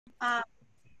Um,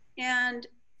 and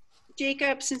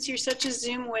Jacob, since you're such a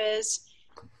Zoom whiz,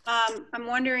 I'm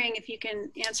wondering if you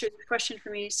can answer the question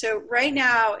for me. So right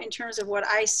now, in terms of what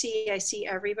I see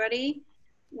everybody,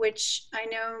 which I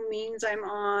know means I'm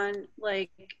on like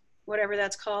whatever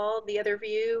that's called, the other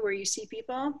view where you see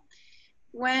people.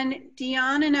 When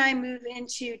Dionne and I move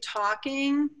into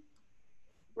talking,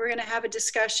 we're going to have a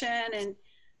discussion,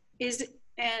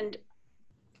 and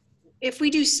if we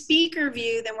do speaker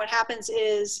view, then what happens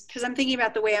is, because I'm thinking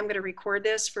about the way I'm going to record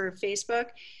this for Facebook,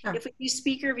 if we do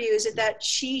speaker view, is it that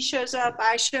she shows up,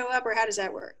 I show up, or how does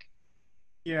that work?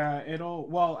 Yeah,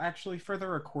 well, actually, for the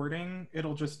recording,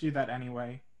 it'll just do that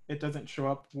anyway. It doesn't show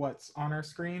up what's on our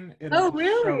screen. It'll Oh, just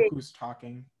show really? who's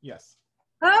talking. Yes.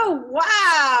 Oh,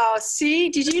 wow. See,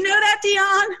 did you know that,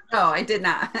 Dionne? No, I did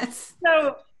not.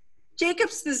 So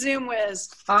Jacob's the Zoom whiz.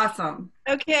 Awesome.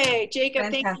 Okay, Jacob,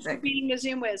 Fantastic. thank you for being the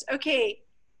Zoom whiz. Okay,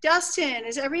 Dustin,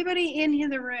 is everybody in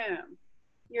the room?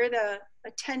 You're the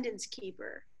attendance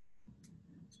keeper.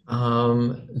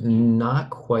 Not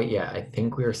quite yet. I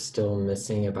think we're still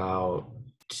missing about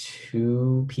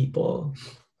 2 people.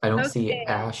 I don't see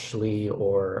Ashley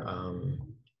or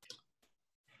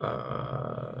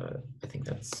I think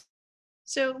that's.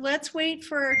 So let's wait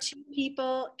for 2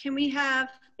 people. Can we have,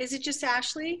 is it just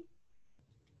Ashley?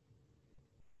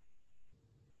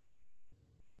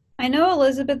 I know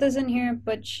Elizabeth isn't here,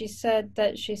 but she said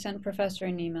that she sent Professor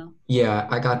an email. Yeah,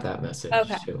 I got that message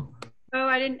too. Oh,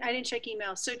 I didn't check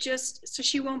email. So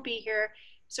she won't be here.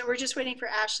 So we're just waiting for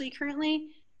Ashley currently.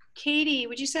 Katie,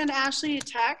 would you send Ashley a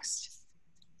text?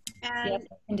 And yes,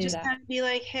 I can do just that. kind of be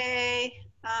like, hey,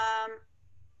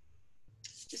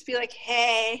 just be like,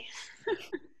 hey.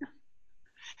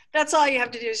 That's all you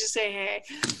have to do is just say, hey.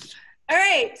 All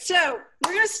right, so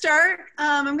we're gonna start.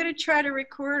 I'm gonna try to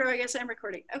record, or I guess I'm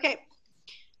recording. Okay,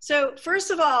 so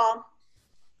first of all,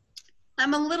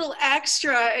 I'm a little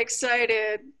extra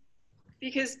excited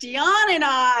because Dionne and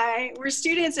I were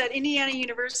students at Indiana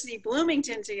University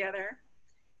Bloomington together.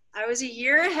 I was a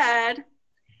year ahead.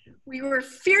 We were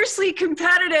fiercely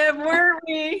competitive, weren't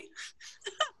we?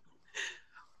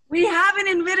 We haven't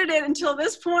admitted it until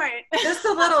this point. Just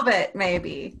a little bit,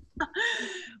 maybe.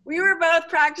 We were both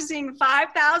practicing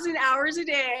 5,000 hours a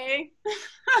day.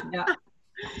 Yeah.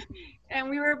 And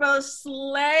we were both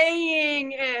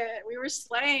slaying it. We were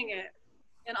slaying it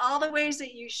in all the ways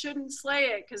that you shouldn't slay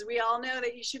it, because we all know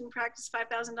that you shouldn't practice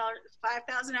 5,000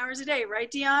 hours a day, right,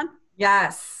 Dionne?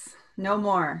 Yes. No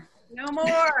more. No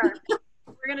more.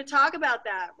 We're going to talk about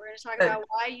that. We're going to talk about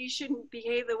why you shouldn't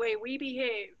behave the way we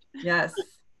behaved. Yes.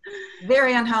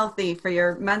 Very unhealthy for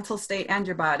your mental state and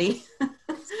your body.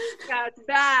 Yeah, it's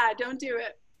bad. Don't do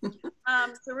it.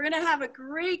 So we're going to have a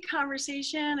great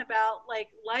conversation about like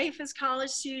life as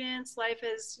college students, life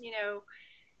as,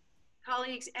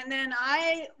 colleagues. And then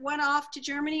I went off to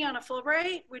Germany on a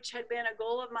Fulbright, which had been a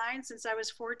goal of mine since I was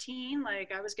 14.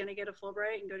 Like I was going to get a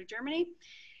Fulbright and go to Germany.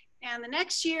 And the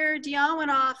next year, Dionne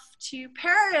went off to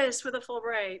Paris with a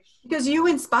Fulbright. Because you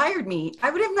inspired me.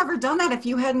 I would have never done that if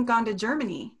you hadn't gone to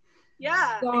Germany.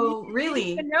 Yeah. So really,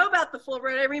 you didn't know about the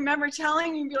Fulbright. I remember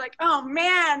telling you, be like, "Oh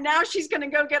man, now she's going to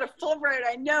go get a Fulbright.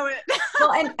 I know it."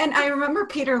 Well, and I remember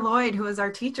Peter Lloyd, who was our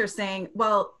teacher, saying,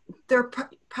 "Well, they're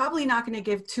probably not going to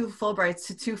give 2 Fulbrights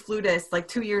to 2 flutists like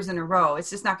 2 years in a row. It's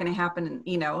just not going to happen,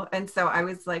 And so I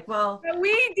was like, "Well, but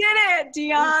we did it,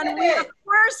 Dionne. Of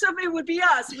course, it would be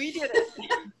us. We did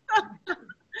it."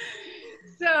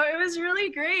 So it was really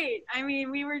great. I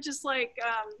mean, we were just like,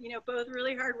 both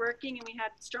really hardworking, and we had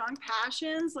strong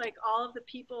passions like all of the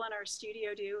people in our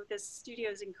studio do. This studio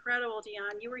is incredible,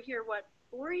 Dionne. You were here,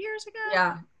 4 years ago?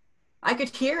 Yeah. I could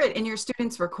hear it in your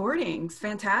students' recordings.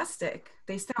 Fantastic.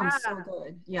 They sound so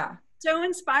good. Yeah. So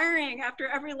inspiring. After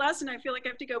every lesson, I feel like I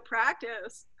have to go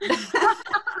practice.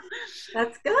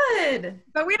 That's good.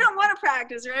 But we don't want to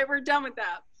practice, right? We're done with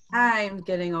that. I'm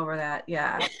getting over that.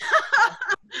 Yeah.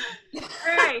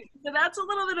 All right. So that's a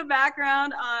little bit of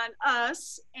background on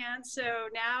us. And so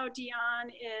now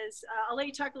Dionne is, I'll let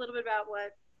you talk a little bit about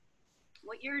what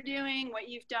you're doing, what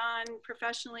you've done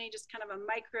professionally, just kind of a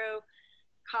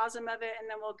microcosm of it. And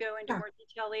then we'll go into more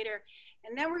detail later.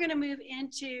 And then we're going to move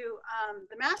into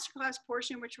the masterclass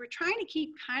portion, which we're trying to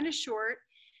keep kind of short,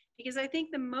 because I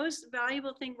think the most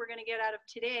valuable thing we're going to get out of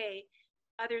today,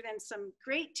 other than some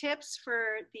great tips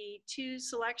for the 2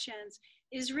 selections,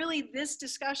 is really this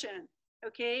discussion.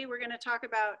 Okay, we're going to talk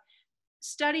about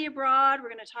study abroad. We're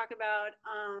going to talk about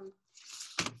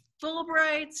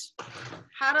Fulbrights,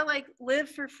 how to like live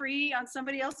for free on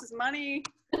somebody else's money.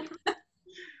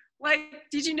 Like,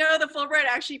 did you know the Fulbright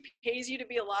actually pays you to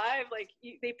be alive? Like,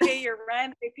 they pay your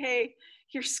rent, they pay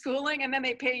your schooling, and then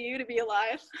they pay you to be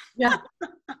alive. Yeah.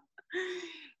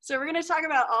 So we're going to talk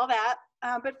about all that.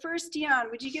 But first,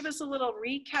 Dionne, would you give us a little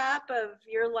recap of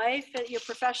your life, your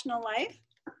professional life?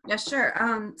 Yeah,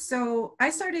 sure. So I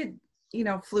started,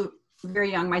 flute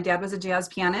very young. My dad was a jazz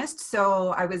pianist,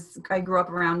 so I grew up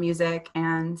around music,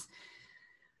 and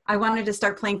I wanted to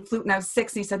start playing flute when I was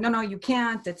 6. And he said, no, you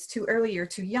can't. It's too early. You're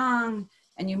too young,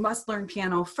 and you must learn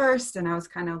piano first. And I was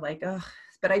kind of like, ugh,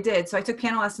 but I did. So I took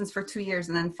piano lessons for 2 years,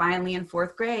 and then finally in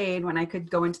 4th grade, when I could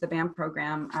go into the band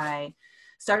program, I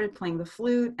started playing the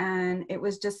flute, and it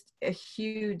was just a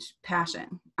huge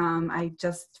passion. I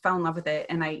just fell in love with it,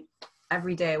 and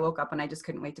every day I woke up and I just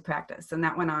couldn't wait to practice. And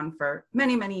that went on for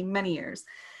many, many, many years.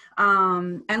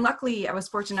 And luckily I was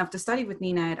fortunate enough to study with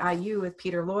Nina at IU with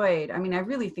Peter Lloyd. I mean, I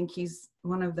really think he's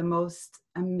one of the most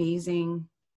amazing,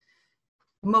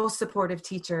 most supportive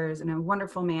teachers and a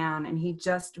wonderful man. And he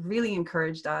just really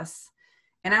encouraged us.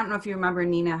 And I don't know if you remember,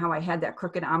 Nina, how I had that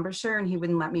crooked embouchure and he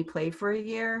wouldn't let me play for a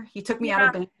year. He took me out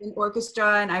of band and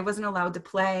orchestra, and I wasn't allowed to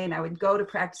play, and I would go to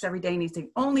practice every day, and he'd say,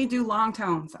 only do long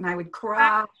tones. And I would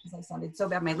cry because I sounded so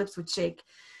bad. My lips would shake.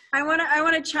 I want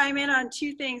to chime in on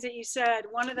 2 things that you said.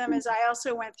 One of them is I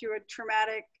also went through a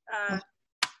traumatic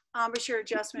embouchure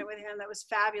adjustment with him that was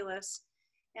fabulous.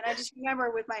 And I just remember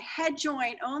with my head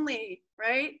joint only,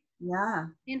 right? Yeah.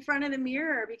 In front of the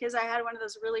mirror, because I had one of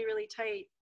those really, really tight.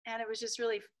 And it was just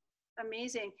really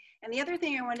amazing. And the other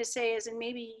thing I wanted to say is, and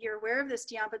maybe you're aware of this,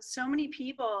 Dionne, but so many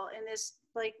people in this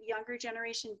like younger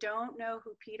generation don't know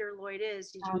who Peter Lloyd is.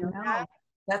 Did you know that?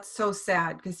 That's so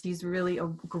sad, because he's really a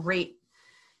great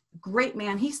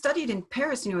man. He studied in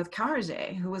Paris, with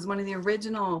Carriger, who was one of the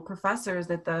original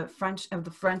professors at the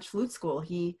French flute school.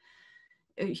 He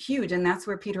huge, and that's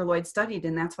where Peter Lloyd studied,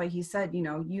 and that's why he said,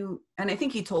 and I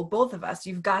think he told both of us,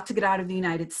 you've got to get out of the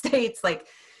United States. Like,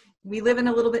 we live in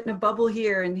a little bit in a bubble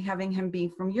here, and having him being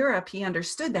from Europe, he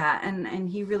understood that. And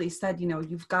he really said,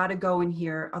 you've got to go and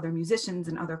hear other musicians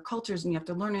and other cultures, and you have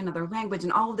to learn another language,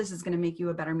 and all of this is going to make you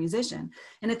a better musician.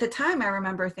 And at the time I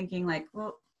remember thinking like,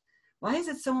 well, why is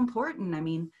it so important? I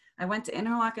mean, I went to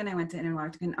Interlochen, I went to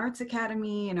Interlochen Arts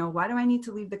Academy, why do I need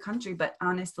to leave the country? But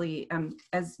honestly,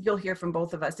 as you'll hear from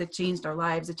both of us, it changed our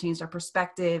lives. It changed our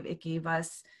perspective. It gave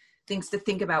us things to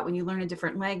think about. When you learn a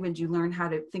different language, you learn how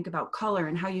to think about color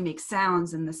and how you make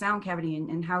sounds and the sound cavity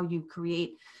and how you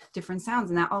create different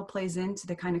sounds. And that all plays into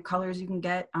the kind of colors you can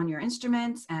get on your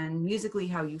instruments, and musically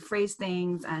how you phrase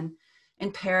things. And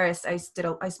in Paris, I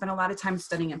spent a lot of time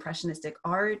studying impressionistic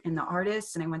art and the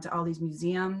artists, and I went to all these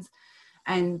museums.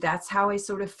 And that's how I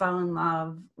sort of fell in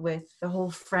love with the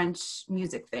whole French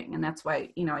music thing. And that's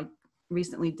why, I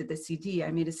recently did the CD.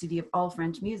 I made a CD of all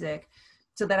French music,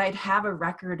 so that I'd have a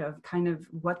record of kind of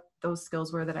what those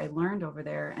skills were that I learned over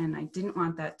there. And I didn't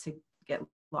want that to get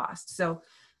lost. So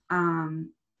we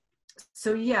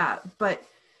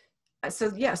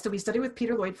studied with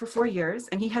Peter Lloyd for 4 years,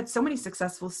 and he had so many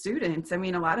successful students. I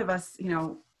mean, a lot of us,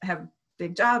 have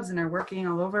big jobs and are working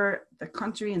all over the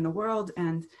country and the world.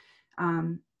 And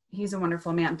he's a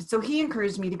wonderful man. So he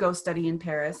encouraged me to go study in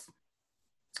Paris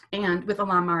and with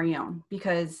Alain Marion,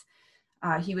 because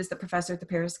he was the professor at the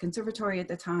Paris Conservatory at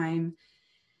the time.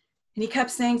 And he kept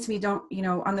saying to me,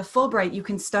 on the Fulbright, you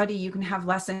can study, you can have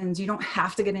lessons. You don't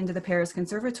have to get into the Paris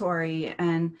Conservatory,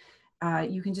 and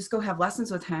you can just go have lessons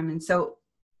with him. And so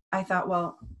I thought,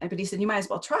 but he said, you might as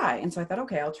well try. And so I thought,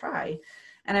 okay, I'll try.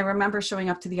 And I remember showing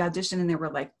up to the audition, and there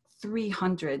were like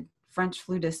 300 French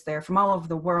flutists there from all over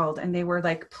the world. And they were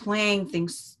like playing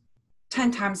things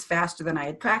 10 times faster than I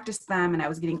had practiced them. And I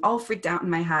was getting all freaked out in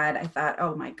my head. I thought,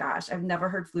 oh my gosh, I've never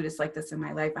heard flutists like this in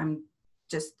my life. I'm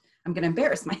going to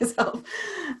embarrass myself.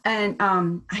 And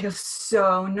I was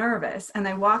so nervous. And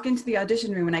I walk into the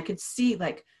audition room, and I could see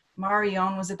like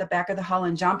Marion was at the back of the hall,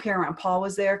 and Jean-Pierre and Paul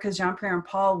was there, because Jean-Pierre and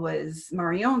Paul was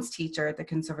Marion's teacher at the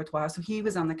Conservatoire. So he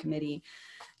was on the committee.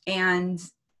 And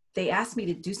they asked me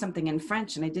to do something in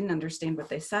French, and I didn't understand what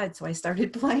they said. So I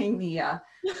started playing the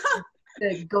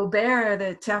Gobert,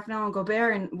 the Tafnon and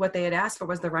Gobert, and what they had asked for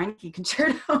was the Reinke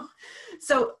concerto.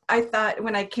 So I thought,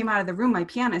 when I came out of the room, my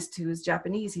pianist, who was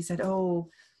Japanese, he said, oh,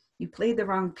 you played the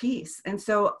wrong piece. And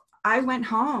so I went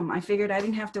home. I figured I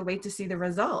didn't have to wait to see the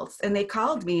results. And they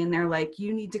called me, and they're like,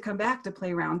 you need to come back to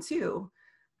play round 2.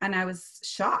 And I was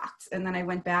shocked. And then I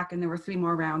went back, and there were 3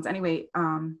 more rounds. Anyway,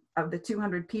 of the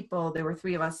 200 people, there were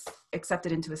 3 of us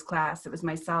accepted into his class. It was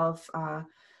myself, a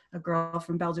girl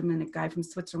from Belgium, and a guy from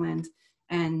Switzerland.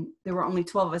 And there were only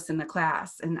 12 of us in the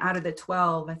class. And out of the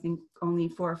 12, I think only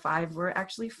 4 or 5 were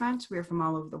actually French. We were from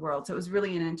all over the world. So it was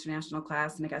really an international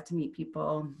class, and I got to meet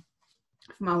people.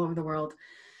 from all over the world.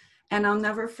 And I'll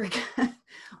never forget,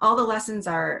 all the lessons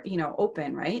are, you know,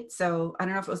 open, right? So I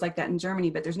don't know if it was like that in Germany,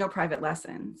 but there's no private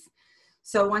lessons.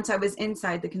 So once I was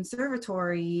inside the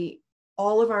conservatory,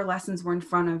 all of our lessons were in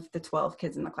front of the 12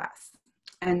 kids in the class.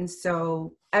 And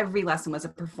so every lesson was a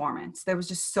performance. There was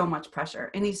just so much pressure.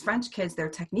 And these French kids, their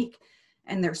technique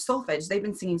and their solfege, they've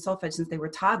been singing solfege since they were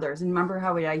toddlers. And remember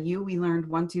how at IU we learned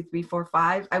 1, 2, 3, 4,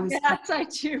 5? I was Yes, I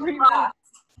do remember.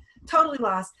 Totally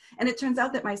lost. And it turns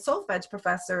out that my solfege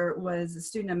professor was a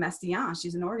student of Mestienne.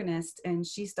 She's an organist and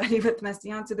she studied with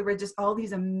Mestienne. So there were just all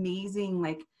these amazing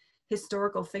like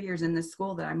historical figures in this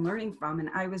school that I'm learning from. And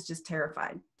I was just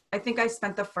terrified. I think I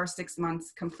spent the first 6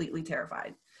 months completely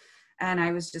terrified. And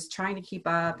I was just trying to keep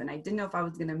up and I didn't know if I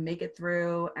was going to make it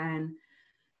through. And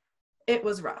it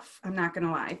was rough. I'm not going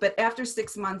to lie. But after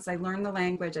 6 months, I learned the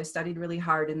language. I studied really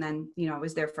hard. And then, you know, I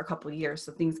was there for a couple of years.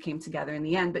 So things came together in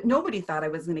the end. But nobody thought I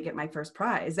was going to get my first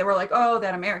prize. They were like, oh,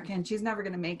 that American, she's never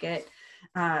going to make it.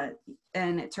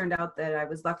 And it turned out that I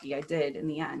was lucky. I did in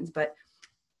the end. But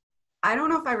I don't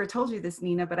know if I ever told you this,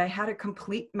 Nina, but I had a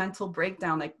complete mental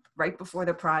breakdown like right before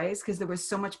the prize because there was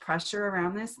so much pressure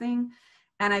around this thing.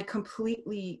 And I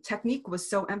completely, technique was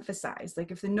so emphasized, like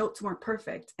if the notes weren't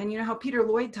perfect. And you know how Peter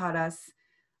Lloyd taught us,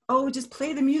 oh, just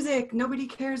play the music. Nobody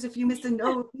cares if you miss a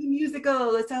note. Be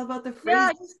musical. It's all about the phrase.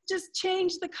 Yeah, just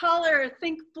change the color.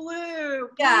 Think blue.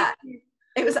 Yeah,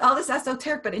 it was all this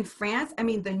esoteric. But in France, I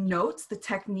mean, the notes, the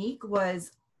technique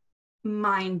was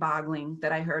mind-boggling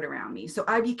that I heard around me. So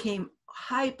I became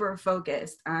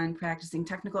hyper-focused on practicing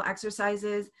technical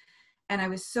exercises. And I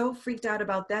was so freaked out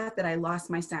about that I lost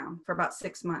my sound for about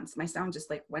 6 months. My sound just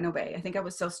like went away. I think I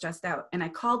was so stressed out. And I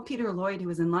called Peter Lloyd, who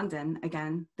was in London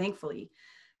again, thankfully.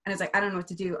 And I was like, I don't know what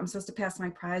to do. I'm supposed to pass my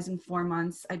prize in 4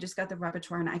 months. I just got the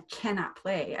repertoire and I cannot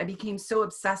play. I became so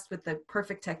obsessed with the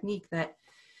perfect technique that,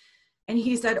 and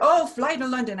he said, oh, fly to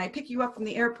London. I pick you up from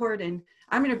the airport and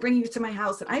I'm going to bring you to my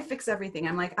house and I fix everything.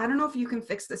 I'm like, I don't know if you can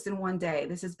fix this in one day.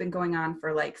 This has been going on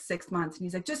for like 6 months. And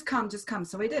he's like, just come.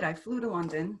 So I did. I flew to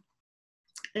London.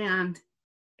 And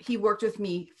he worked with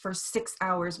me for 6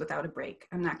 hours without a break.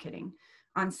 I'm not kidding.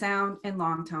 On sound and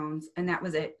long tones. And that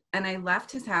was it. And I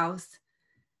left his house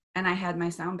and I had my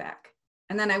sound back.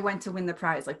 And then I went to win the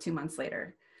prize like 2 months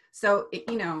later. So,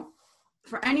 you know,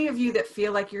 for any of you that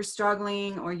feel like you're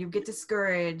struggling or you get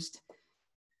discouraged,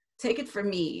 take it from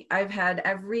me. I've had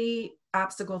every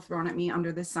obstacle thrown at me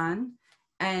under the sun.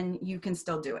 And you can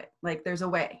still do it. Like there's a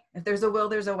way. If there's a will,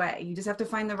 there's a way. You just have to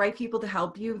find the right people to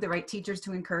help you, the right teachers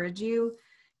to encourage you.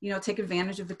 You know, take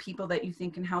advantage of the people that you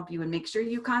think can help you and make sure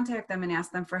you contact them and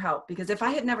ask them for help. Because if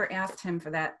I had never asked him for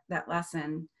that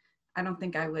lesson, I don't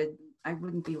think I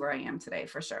wouldn't be where I am today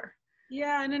for sure.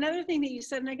 Yeah, and another thing that you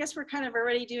said, and I guess we're kind of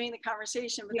already doing the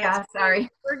conversation, but yeah, sorry.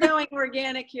 We're going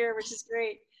organic here, which is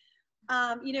great.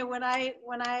 You know, when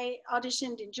I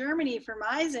auditioned in Germany for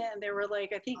Meisen, there were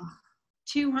like, I think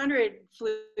 200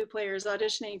 flute players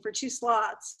auditioning for 2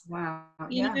 slots. Wow.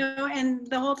 You know, and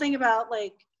the whole thing about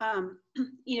like,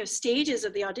 you know, stages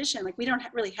of the audition, like we don't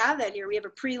really have that here. We have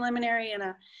a preliminary and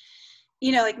a,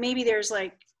 you know, like maybe there's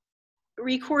like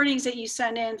recordings that you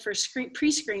send in for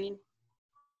pre-screen.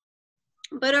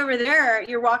 But over there,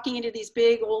 you're walking into these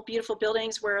big, old, beautiful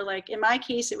buildings where like, in my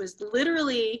case, it was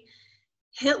literally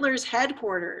Hitler's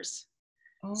headquarters.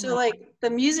 Oh, so like the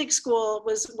music school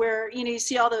was where, you know, you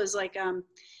see all those like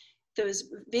those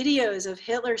videos of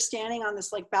Hitler standing on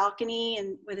this like balcony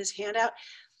and with his hand out.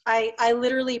 I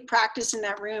literally practice in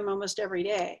that room almost every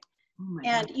day. Oh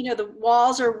and God. You know, the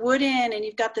walls are wooden and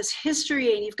you've got this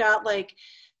history and you've got like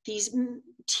these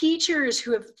teachers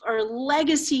who are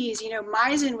legacies. You know,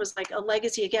 Meisen was like a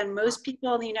legacy. Again, most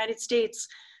people in the United States,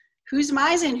 who's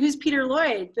Meisen, who's Peter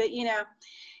Lloyd, but you know,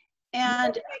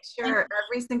 and make sure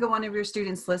every single one of your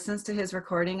students listens to his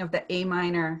recording of the A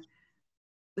minor,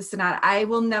 the sonata. I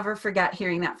will never forget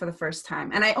hearing that for the first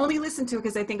time. And I only listened to it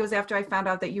because I think it was after I found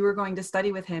out that you were going to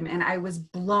study with him. And I was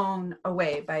blown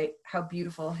away by how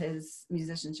beautiful his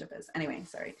musicianship is. Anyway,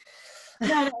 sorry.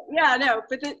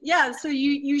 So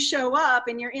you show up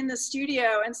and you're in the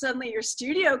studio and suddenly your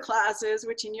studio classes,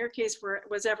 which in your case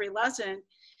was every lesson,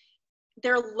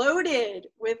 they're loaded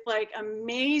with like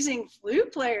amazing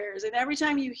flute players. And every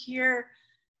time you hear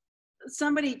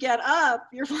somebody get up,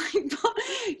 you're like,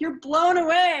 you're blown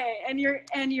away and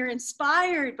you're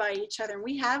inspired by each other. And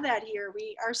we have that here.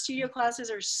 Our studio classes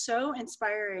are so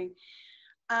inspiring.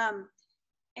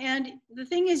 And the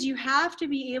thing is, you have to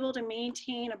be able to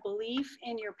maintain a belief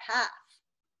in your path,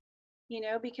 you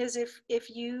know, because if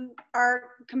you are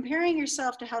comparing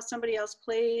yourself to how somebody else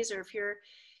plays, or if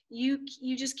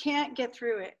you just can't get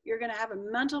through it. You're going to have a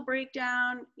mental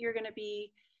breakdown. You're going to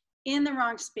be in the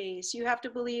wrong space. You have to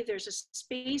believe there's a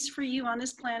space for you on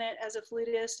this planet as a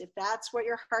flutist, if that's what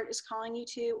your heart is calling you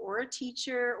to, or a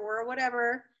teacher or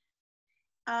whatever.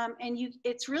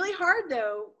 It's really hard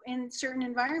though in certain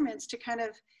environments to kind of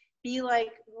be like,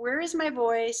 where is my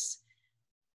voice?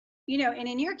 You know, and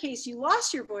in your case, you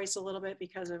lost your voice a little bit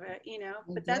because of it, you know,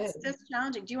 but that's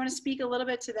challenging. Do you want to speak a little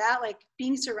bit to that? Like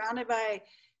being surrounded by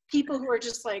people who are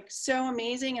just like so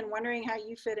amazing and wondering how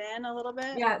you fit in a little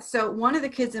bit? Yeah, so one of the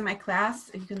kids in my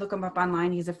class, you can look him up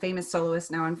online, he's a famous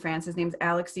soloist now in France. His name's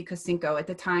Alexis Kosinko. At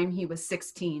the time, he was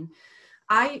 16.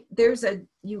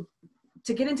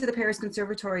 To get into the Paris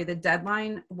Conservatory, the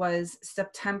deadline was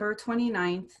September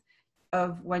 29th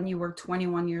of when you were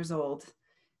 21 years old.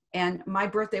 And my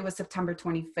birthday was September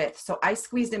 25th. So I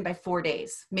squeezed in by 4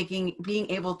 days, being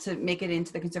able to make it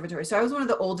into the conservatory. So I was one of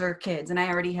the older kids, and I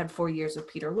already had 4 years with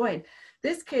Peter Lloyd.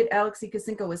 This kid, Alexis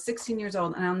Kosinko, was 16 years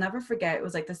old, and I'll never forget, it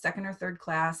was like the second or third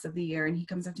class of the year, and he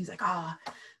comes up, he's like, oh,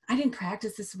 I didn't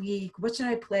practice this week. What should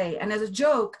I play? And as a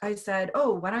joke, I said,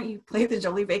 oh, why don't you play the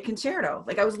Jolivet Concerto?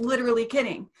 Like, I was literally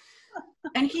kidding.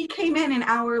 And he came in an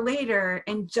hour later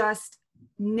and just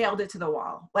nailed it to the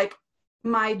wall. Like,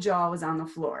 my jaw was on the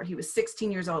floor. He was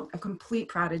 16 years old, a complete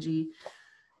prodigy.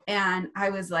 And I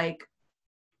was like,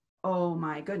 oh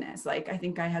my goodness. Like, I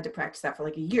think I had to practice that for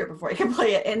like a year before I could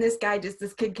play it. And this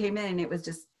kid came in and it was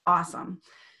just awesome.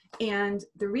 And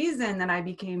the reason that I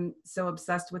became so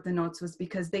obsessed with the notes was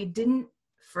because they didn't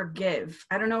forgive.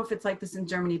 I don't know if it's like this in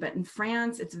Germany, but in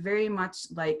France, it's very much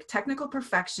like technical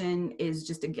perfection is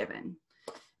just a given.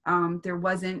 There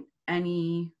wasn't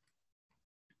any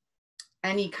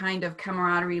kind of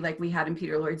camaraderie like we had in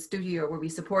Peter Lloyd's studio where we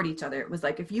support each other. It was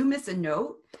like, if you miss a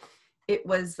note, it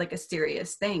was like a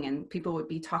serious thing and people would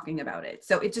be talking about it.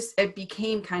 So it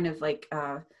became kind of like,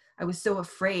 I was so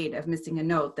afraid of missing a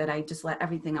note that I just let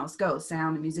everything else go,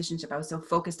 sound and musicianship. I was so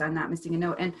focused on not missing a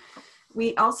note. And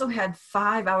we also had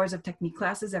 5 hours of technique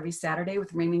classes every Saturday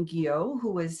with Raymond Guillot,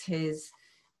 who was his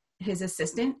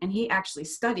assistant, and he actually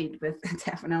studied with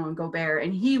Taffanel and Gobert,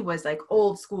 and he was like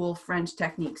old school French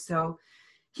technique. So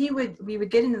we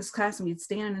would get into this class and we'd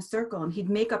stand in a circle and he'd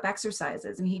make up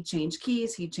exercises and he'd change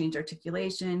keys, he'd change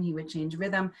articulation, he would change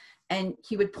rhythm, and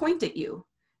he would point at you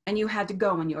and you had to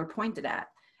go when you were pointed at.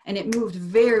 And it moved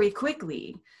very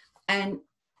quickly. And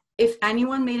if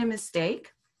anyone made a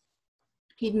mistake,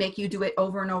 he'd make you do it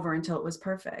over and over until it was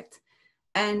perfect.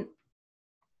 And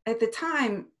at the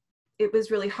time, it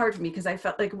was really hard for me because I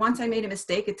felt like once I made a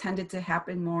mistake, it tended to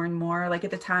happen more and more. Like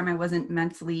at the time, I wasn't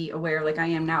mentally aware like I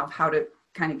am now of how to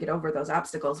kind of get over those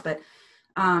obstacles. But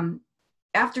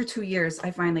after 2 years,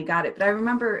 I finally got it. But I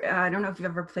remember, I don't know if you've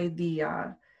ever played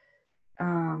the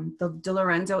De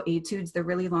Lorenzo etudes. They're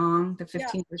really long, the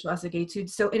 15 virtuosic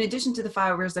etudes. So in addition to the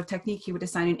 5 hours of technique, he would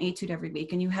assign an etude every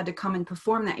week and you had to come and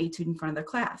perform that etude in front of the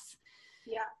class.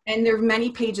 Yeah. And they're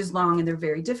many pages long and they're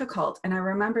very difficult. And I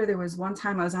remember there was one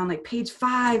time I was on like page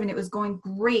 5 and it was going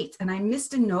great. And I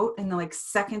missed a note in the like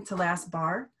second to last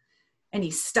bar and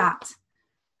he stopped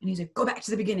and he's like, go back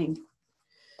to the beginning,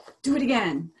 do it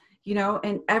again. You know,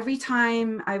 and every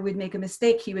time I would make a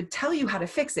mistake, he would tell you how to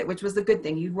fix it, which was the good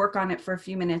thing. You'd work on it for a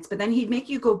few minutes, but then he'd make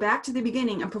you go back to the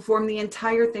beginning and perform the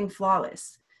entire thing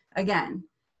flawless again.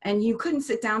 And you couldn't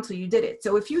sit down till you did it.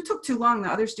 So if you took too long,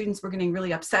 the other students were getting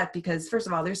really upset because first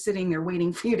of all, they're sitting there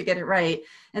waiting for you to get it right.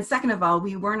 And second of all,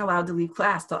 we weren't allowed to leave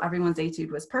class till everyone's etude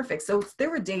was perfect. So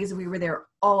there were days we were there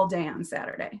all day on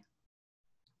Saturday.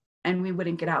 And we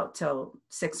wouldn't get out till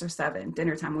 6 or 7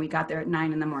 dinner time. We got there at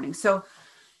 9 in the morning. So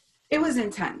it was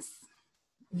intense,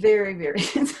 very, very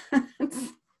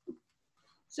intense.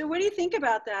 So what do you think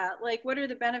about that? Like, what are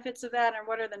the benefits of that and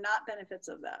what are the not benefits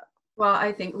of that? Well,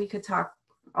 I think we could talk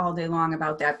all day long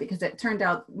about that because it turned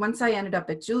out once I ended up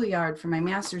at Juilliard for my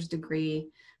master's degree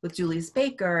with Julius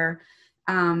Baker,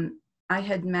 I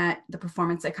had met the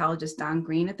performance psychologist Don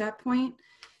Green at that point.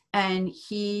 And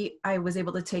he was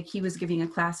giving a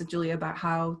class at Juilliard about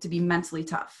how to be mentally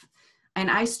tough. And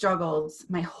I struggled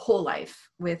my whole life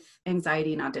with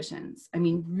anxiety in auditions. I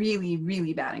mean, really,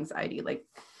 really bad anxiety.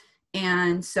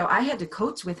 And so I had to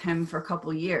coach with him for a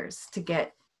couple of years to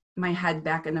get my head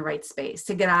back in the right space,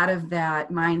 to get out of that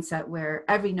mindset where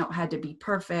every note had to be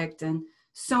perfect and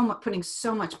putting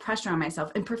so much pressure on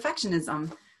myself. And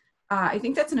perfectionism, I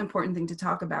think that's an important thing to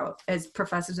talk about as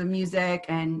professors of music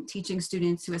and teaching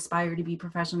students who aspire to be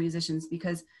professional musicians,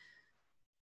 because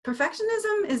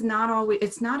perfectionism is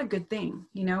it's not a good thing.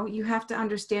 You know, you have to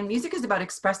understand music is about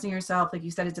expressing yourself. Like you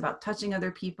said, it's about touching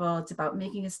other people. It's about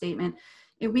making a statement.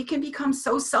 And we can become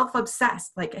so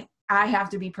self-obsessed. Like, I have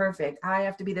to be perfect. I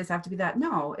have to be this, I have to be that.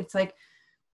 No, it's like,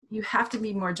 you have to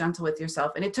be more gentle with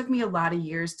yourself. And it took me a lot of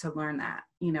years to learn that.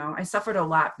 You know, I suffered a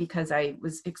lot because I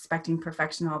was expecting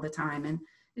perfection all the time, and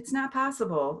it's not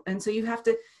possible. And so you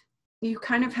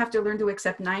kind of have to learn to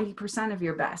accept 90% of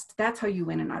your best. That's how you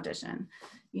win an audition,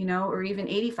 you know, or even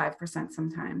 85%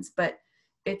 sometimes. But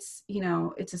it's, you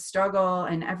know, it's a struggle.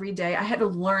 And every day I had to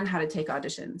learn how to take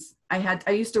auditions.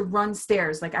 I used to run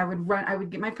stairs. Like I would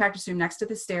get my practice room next to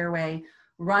the stairway,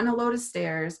 run a load of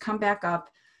stairs, come back up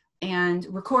and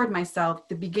record myself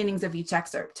the beginnings of each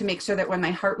excerpt to make sure that when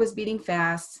my heart was beating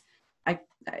fast, I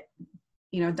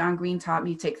you know, Don Green taught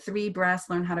me, take 3 breaths,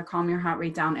 learn how to calm your heart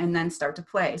rate down, and then start to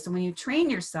play. So when you train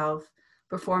yourself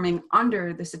performing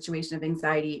under the situation of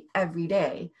anxiety every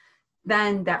day,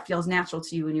 then that feels natural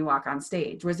to you when you walk on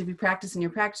stage. Whereas if you practice in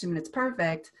your practice room and it's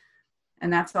perfect,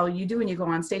 and that's all you do when you go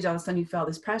on stage, all of a sudden you feel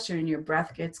this pressure and your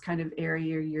breath gets kind of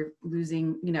airy, or you're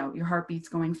losing, you know, your heartbeat's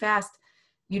going fast,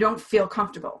 you don't feel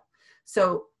comfortable.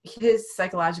 So his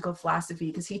psychological philosophy,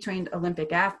 because he trained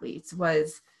Olympic athletes,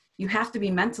 was you have to be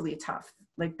mentally tough.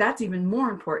 Like that's even more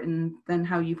important than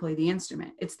how you play the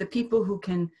instrument. It's the people who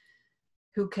can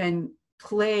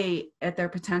play at their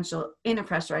potential in a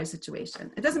pressurized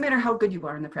situation. It doesn't matter how good you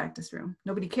are in the practice room.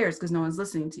 Nobody cares because no one's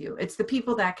listening to you. It's the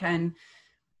people that can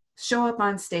show up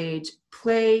on stage,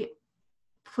 play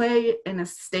in a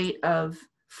state of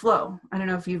flow. I don't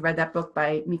know if you've read that book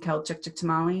by Mikhail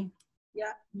Csikszentmihalyi.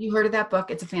 Yeah. You heard of that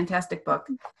book? It's a fantastic book.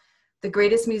 The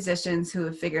greatest musicians who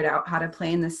have figured out how to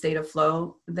play in the state of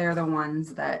flow, they're the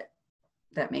ones that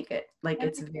make it. Like And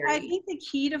it's very. I think the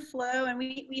key to flow, and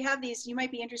we have these, you might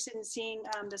be interested in seeing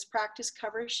this practice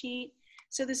cover sheet.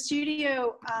 So the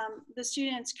studio, the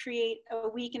students create a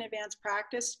week in advance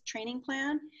practice training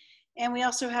plan. And we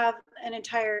also have an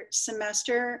entire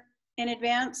semester in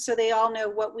advance. So they all know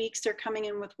what weeks they're coming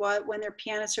in with what, when their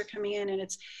pianists are coming in. And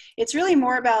it's really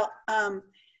more about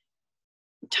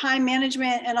time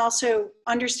management and also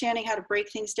understanding how to break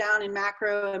things down in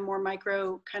macro and more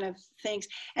micro kind of things.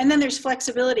 And then there's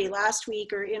flexibility. Last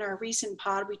week or in our recent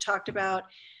pod, we talked about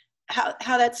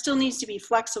how that still needs to be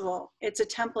flexible. It's a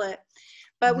template.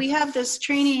 But we have this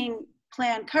training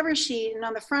plan cover sheet, and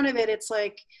on the front of it, it's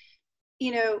like,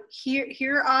 you know,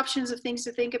 here are options of things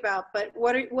to think about, but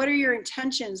what are your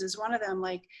intentions is one of them.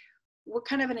 Like, what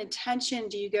kind of an intention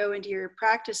do you go into your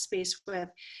practice space with?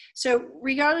 So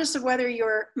regardless of whether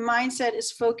your mindset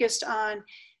is focused on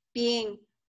being,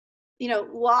 you know,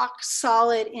 lock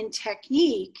solid in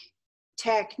technique,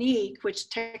 which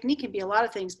technique can be a lot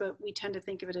of things, but we tend to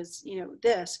think of it as, you know,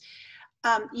 this,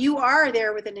 you are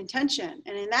there with an intention.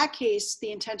 And in that case,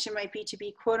 the intention might be to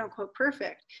be quote unquote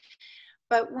perfect.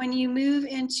 But when you move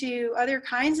into other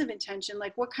kinds of intention,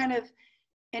 like what kind of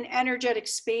an energetic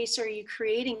space are you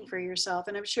creating for yourself?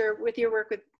 And I'm sure with your work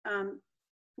with,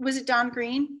 was it Don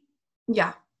Green?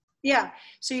 Yeah. Yeah.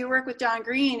 So your work with Don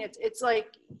Green, it's like,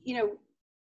 you know,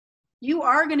 you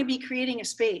are going to be creating a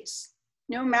space,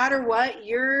 no matter what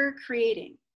you're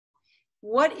creating.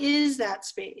 What is that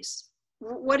space?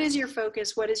 What is your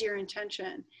focus? What is your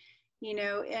intention? You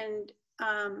know,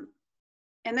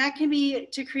 and that can be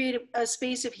to create a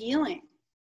space of healing.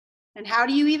 And how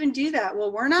do you even do that?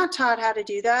 Well, we're not taught how to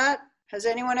do that. Has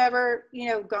anyone ever, you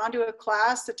know, gone to a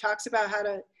class that talks about how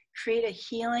to create a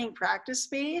healing practice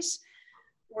space?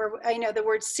 Or I know the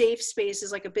word safe space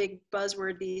is like a big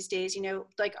buzzword these days, you know,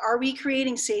 like, are we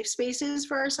creating safe spaces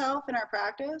for ourselves in our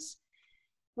practice?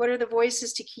 What are the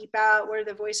voices to keep out? What are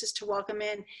the voices to welcome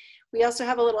in? We also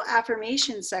have a little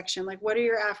affirmation section, like, what are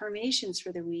your affirmations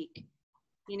for the week?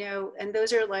 You know, and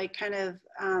those are like kind of,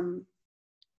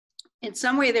 in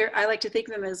some way I like to think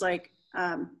of them as like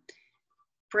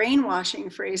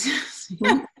brainwashing phrases.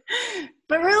 Mm-hmm.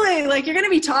 But really, like, you're going to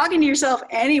be talking to yourself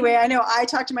anyway. I know I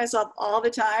talk to myself all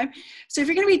the time. So if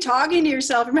you're going to be talking to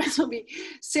yourself, you might as well be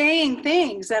saying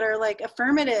things that are like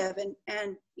affirmative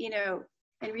and you know,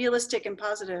 and realistic and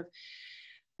positive.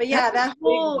 But yeah, that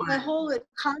whole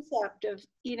concept of,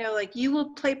 you know, like, you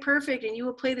will play perfect and you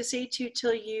will play this etude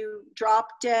till you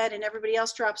drop dead and everybody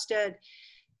else drops dead.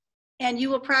 And you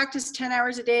will practice 10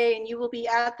 hours a day and you will be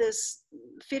at this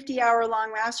 50-hour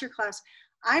long masterclass.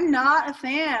 I'm not a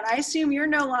fan. I assume you're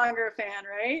no longer a fan,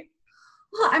 right?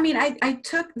 Well, I mean,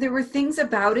 there were things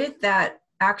about it that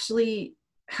actually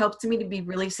helped me to be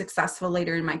really successful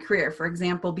later in my career. For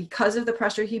example, because of the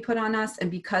pressure he put on us and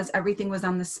because everything was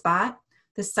on the spot,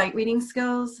 the sight reading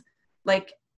skills,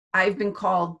 like, I've been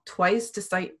called twice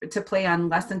to play on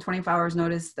less than 24 hours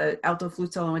notice, the alto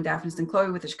flute solo in Daphnis and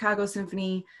Chloe with the Chicago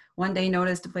Symphony, one day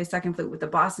notice to play second flute with the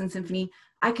Boston Symphony.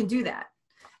 I can do that.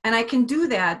 And I can do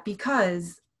that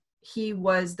because he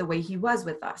was the way he was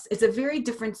with us. It's a very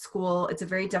different school. It's a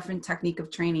very different technique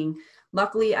of training.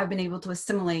 luckily I've been able to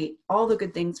assimilate all the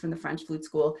good things from the French flute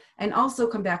school and also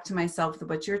come back to myself with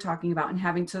what you're talking about and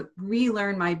having to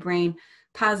relearn my brain,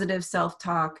 positive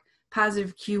self-talk,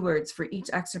 positive cue words for each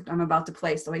excerpt I'm about to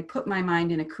play. So I put my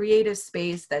mind in a creative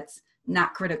space that's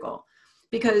not critical.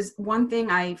 Because one thing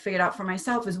I figured out for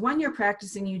myself is when you're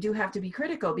practicing, you do have to be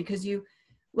critical because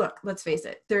look, let's face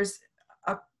it, there's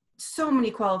so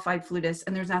many qualified flutists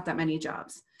and there's not that many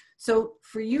jobs. So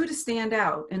for you to stand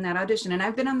out in that audition, and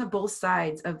I've been on the both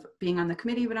sides of being on the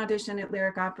committee of an audition at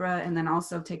Lyric Opera and then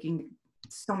also taking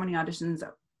so many auditions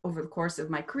over the course of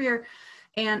my career.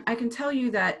 And I can tell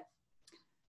you that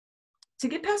to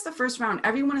get past the first round,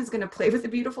 everyone is going to play with a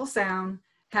beautiful sound,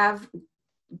 have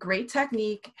great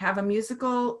technique, have a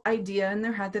musical idea in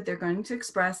their head that they're going to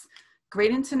express,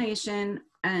 great intonation,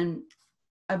 and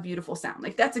a beautiful sound.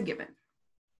 Like that's a given.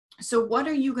 So what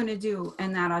are you going to do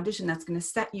in that audition that's going to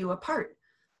set you apart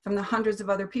from the hundreds of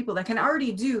other people that can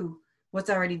already do what's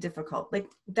already difficult? Like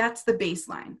that's the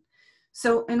baseline.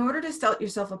 So in order to set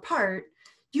yourself apart,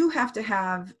 you have to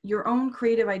have your own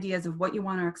creative ideas of what you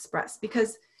want to express,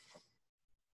 because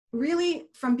really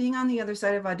from being on the other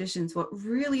side of auditions, what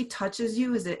really touches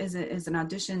you as an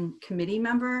audition committee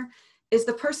member is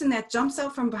the person that jumps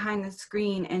out from behind the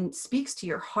screen and speaks to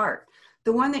your heart.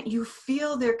 The one that you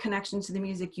feel their connection to the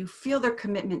music, you feel their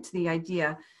commitment to the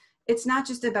idea. It's not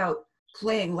just about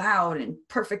playing loud and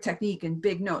perfect technique and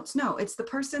big notes. No, it's the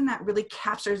person that really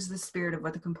captures the spirit of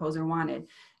what the composer wanted.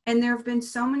 And there have been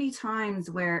so many times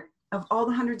where of all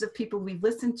the hundreds of people we've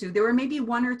listened to, there were maybe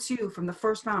one or two from the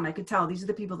first round. I could tell these are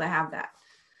the people that have that.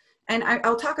 And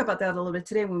I'll talk about that a little bit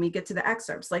today when we get to the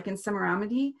excerpts. Like in Summer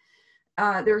Amity,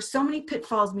 there are so many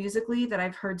pitfalls musically that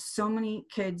I've heard so many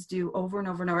kids do over and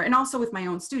over and over, and also with my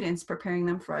own students, preparing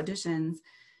them for auditions.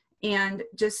 And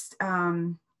just, I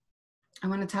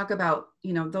want to talk about,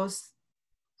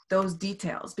 those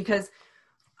details, because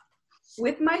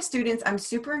with my students, I'm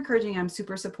super encouraging, I'm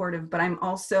super supportive, but I'm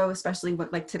also, especially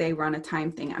like today, we're on a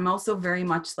time thing. I'm also very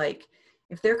much like,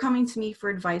 if they're coming to me for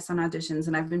advice on auditions,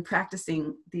 and I've been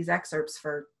practicing these excerpts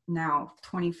for now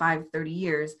 25, 30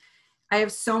 years, I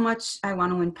have so much I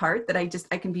want to impart that I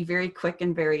can be very quick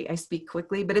and I speak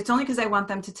quickly, but it's only because I want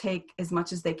them to take as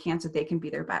much as they can so they can be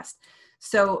their best.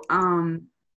 So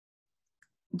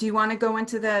do you want to go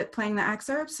into playing the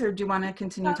excerpts, or do you want to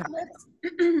continue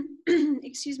talking?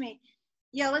 Excuse me.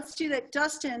 Yeah, let's do that.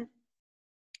 Dustin,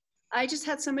 I just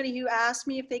had somebody who asked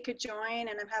me if they could join,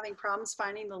 and I'm having problems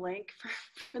finding the link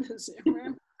for the Zoom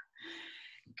room.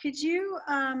 Could you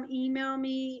email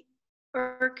me,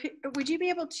 or would you be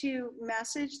able to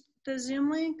message the Zoom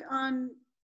link on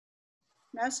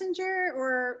Messenger?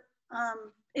 Or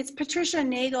it's Patricia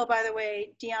Nagel, by the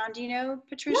way. Dionne, do you know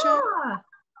Patricia? Yeah.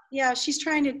 Yeah, she's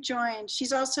trying to join.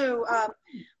 She's also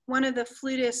one of the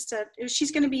flutists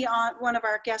she's going to be on one of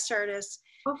our guest artists.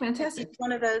 Oh, fantastic. She's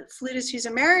one of the flutists who's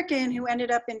American who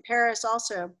ended up in Paris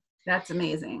also. That's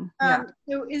amazing. Yeah.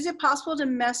 So is it possible to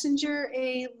messenger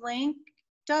a link,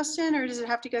 Dustin, or does it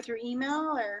have to go through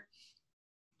email? Or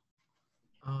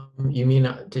you mean,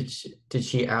 did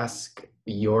she ask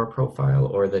your profile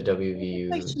or the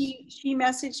WVU? Like she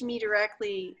messaged me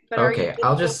directly. But okay,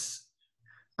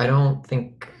 I don't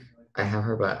think I have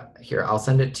her, but here, I'll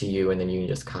send it to you and then you can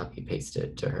just copy paste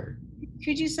it to her.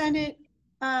 Could you send it?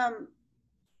 Does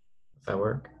that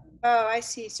work? Oh, I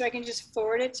see. So I can just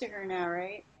forward it to her now,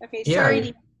 right? Okay, yeah,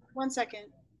 sorry, 1 second.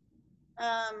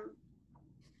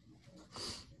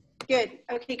 Good,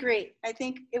 okay, great. I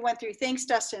think it went through. Thanks,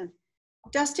 Dustin.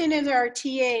 Dustin is our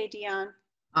TA, Dionne.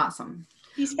 Awesome.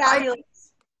 He's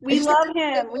fabulous. We love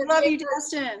him. We love you,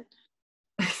 Dustin.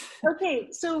 Okay,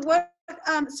 so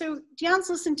so Dionne's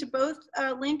listened to both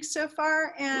links so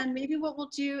far, and maybe what we'll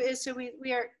do is, so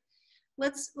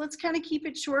let's kind of keep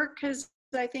it short, because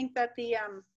I think that the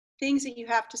things that you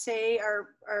have to say are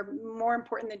more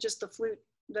important than just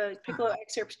the piccolo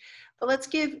excerpts. But let's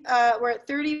give, we're at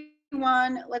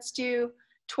 31, let's do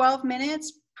 12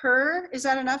 minutes per. Is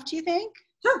that enough, do you think?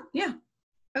 Sure, yeah.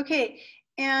 Okay,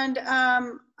 and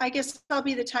I guess I'll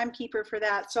be the timekeeper for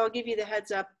that, so I'll give you the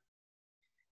heads up.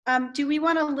 Do we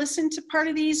want to listen to part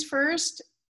of these first,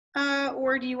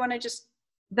 or do you want to just?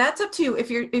 That's up to you.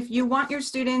 If you want your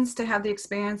students to have the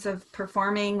experience of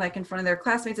performing like in front of their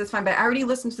classmates, that's fine. But I already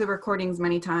listened to the recordings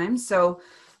many times, so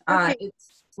okay.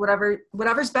 It's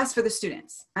whatever's best for the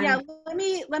students. Yeah, let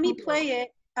me play it.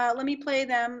 Let me play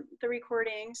the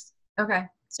recordings. Okay.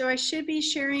 So I should be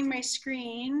sharing my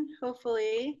screen,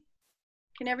 hopefully.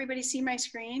 Can everybody see my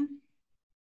screen?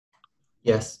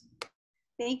 Yes.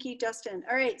 Thank you, Dustin.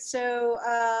 All right, so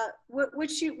what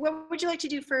would you like to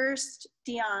do first,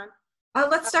 Dionne?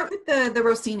 Let's start with the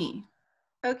Rossini.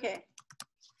 Okay.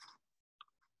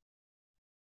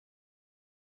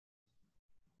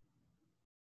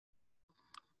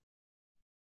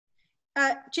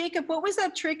 Jacob, what was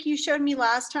that trick you showed me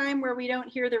last time where we don't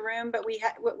hear the room, but we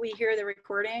hear the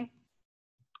recording?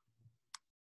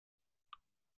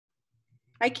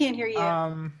 I can't hear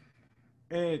you.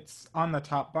 It's on the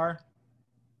top bar.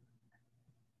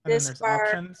 And This then there's bar.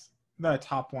 options. The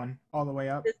top one, all the way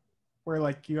up, where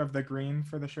like you have the green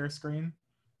for the share screen.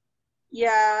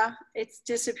 Yeah, it's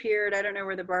disappeared. I don't know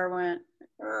where the bar went.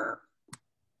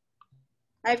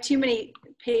 I have too many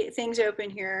things open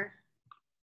here.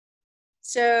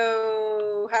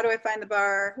 So how do I find the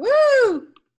bar? Woo!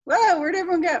 Whoa, where'd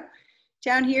everyone go?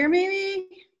 Down here, maybe?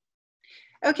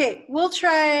 Okay, we'll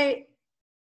try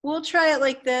it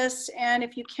like this. And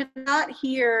if you cannot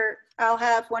hear, I'll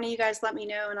have one of you guys let me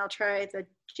know and I'll try the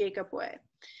Jacob way.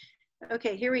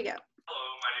 Okay, here we go.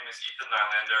 Hello, my name is Ethan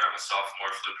Nylander. I'm a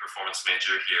sophomore flute performance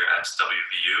major here at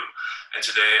WVU. And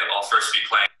today I'll first be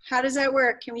playing. How does that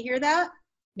work? Can we hear that?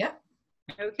 Yep.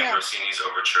 Okay. Rossini's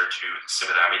Overture to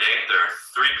Semidamide. There are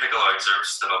 3 piccolo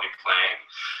excerpts that I'll be playing.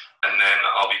 And then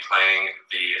I'll be playing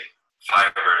the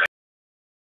Firebird.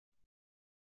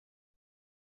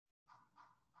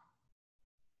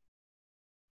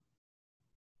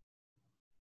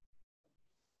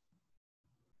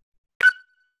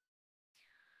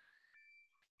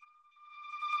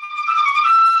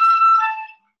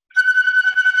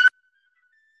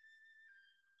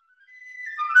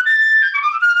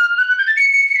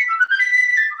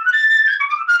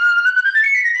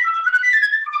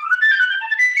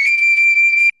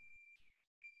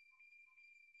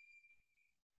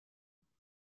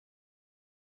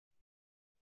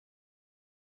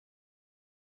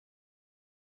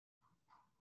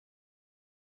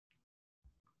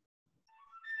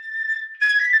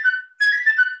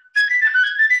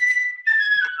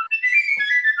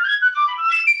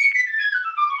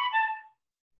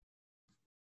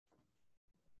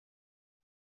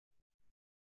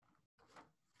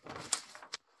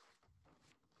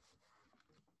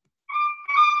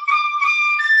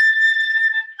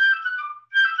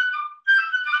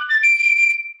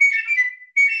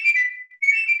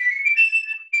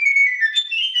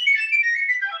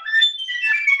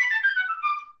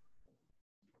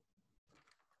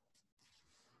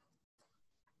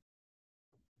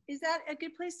 Is that a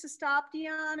good place to stop,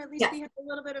 Dionne? At least we have a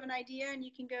little bit of an idea and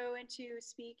you can go into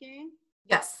speaking.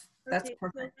 Yes, that's Okay,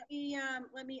 perfect. So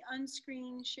let me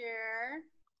unscreen share.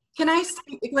 Can I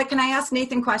ask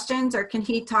Nathan questions or can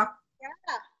he talk? Yeah.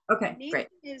 Okay, Nathan great.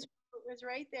 is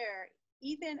right there.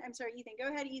 Ethan, I'm sorry, Ethan. Go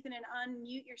ahead, Ethan, and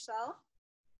unmute yourself.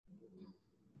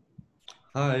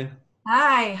 Hi.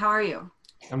 Hi, how are you?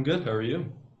 I'm good. How are you?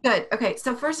 Good. Okay.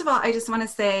 So first of all, I just want to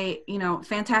say,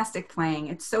 fantastic playing.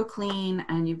 It's so clean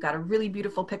and you've got a really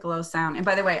beautiful piccolo sound. And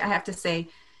by the way, I have to say,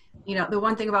 the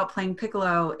one thing about playing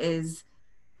piccolo is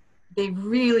they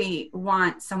really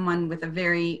want someone with a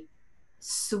very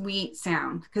sweet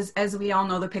sound because as we all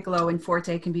know, the piccolo and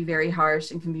forte can be very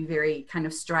harsh and can be very kind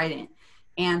of strident.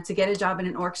 And to get a job in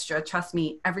an orchestra, trust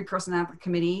me, every person on the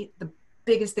committee, the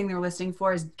biggest thing they're listening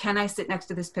for is, can I sit next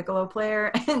to this piccolo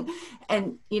player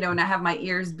and not have my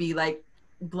ears be like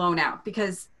blown out,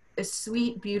 because a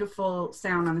sweet, beautiful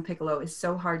sound on the piccolo is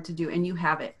so hard to do. And you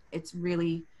have it. It's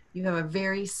really, you have a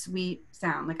very sweet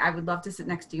sound. Like I would love to sit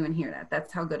next to you and hear that.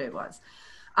 That's how good it was.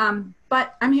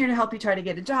 But I'm here to help you try to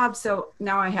get a job. So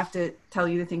now I have to tell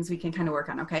you the things we can kind of work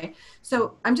on. Okay.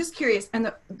 So I'm just curious.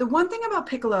 And the one thing about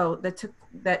piccolo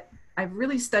that I've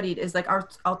really studied is like our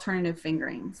alternative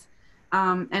fingerings.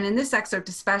 And in this excerpt,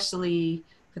 especially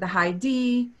for the high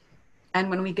D, and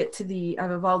when we get to the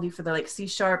Vivaldi for the like C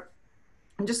sharp,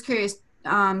 I'm just curious,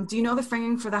 do you know the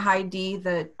fingering for the high D,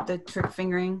 the trick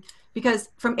fingering? Because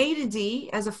from A to D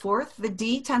as a fourth, the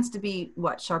D tends to be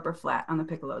what, sharp or flat on the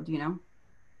piccolo? Do you know?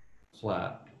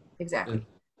 Flat. Exactly. It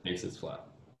makes it flat.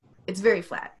 It's very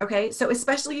flat. Okay. So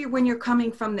especially when you're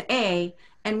coming from the A,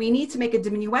 and we need to make a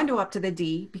diminuendo up to the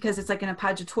D because it's like an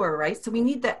appoggiatura, right? So we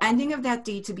need the ending of that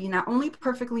D to be not only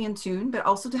perfectly in tune, but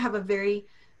also to have the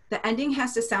ending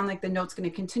has to sound like the note's going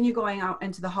to continue going out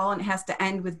into the hall and it has to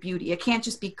end with beauty. It can't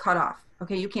just be cut off.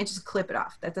 Okay. You can't just clip it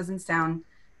off. That doesn't sound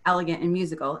elegant and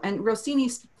musical. And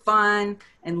Rossini's fun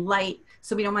and light.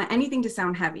 So we don't want anything to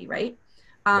sound heavy, right?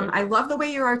 Right. I love the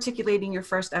way you're articulating your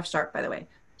first F sharp, by the way.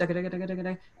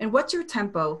 And what's your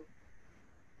tempo?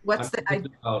 What's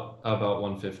about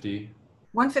 150.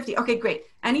 150. Okay, great.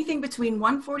 Anything between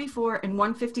 144 and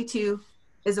 152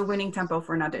 is a winning tempo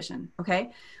for an audition.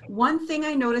 Okay. One thing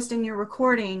I noticed in your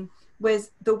recording was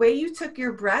the way you took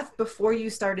your breath before you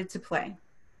started to play.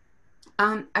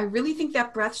 I really think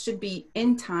that breath should be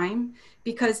in time,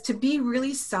 because to be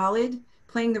really solid,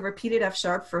 playing the repeated F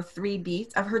sharp for 3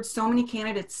 beats. I've heard so many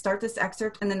candidates start this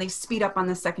excerpt and then they speed up on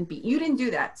the second beat. You didn't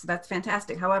do that, so that's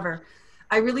fantastic. However,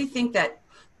 I really think that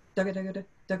like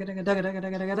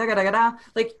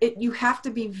you have to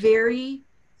be very,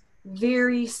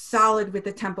 very solid with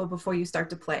the tempo before you start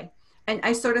to play. And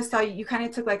I sort of saw you kind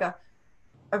of took like a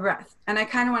breath, and I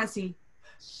kind of want to see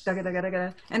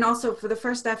and also for the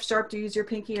first F sharp, do you use your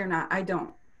pinky or not? I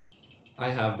don't. I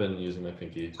have been using my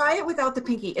pinky. Try it without the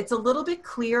pinky. It's a little bit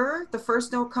clearer. The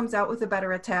first note comes out with a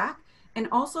better attack. And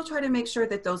also try to make sure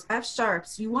that those F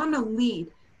sharps, you want to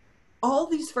lead. All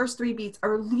these first 3 beats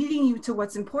are leading you to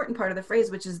what's important part of the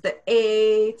phrase, which is the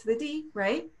A to the D,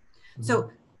 right? Mm-hmm. So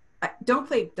don't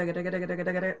play,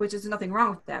 which is nothing wrong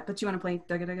with that, but you want to play,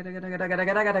 and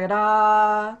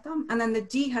then the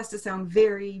D has to sound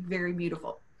very, very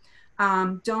beautiful.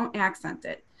 Don't accent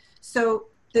it. So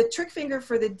the trick finger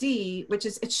for the D, which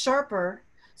is, it's sharper,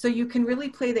 so you can really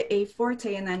play the A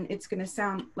forte, and then it's going to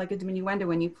sound like a diminuendo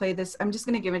when you play this. I'm just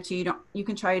going to give it to you. You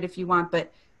can try it if you want,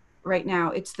 but right now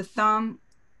it's the thumb,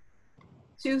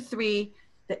 2, 3,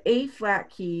 the A flat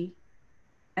key,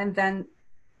 and then,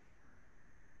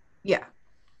 yeah.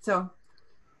 So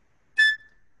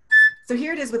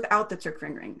here it is without the trick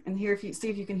fingering. And here, if you see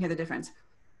if you can hear the difference.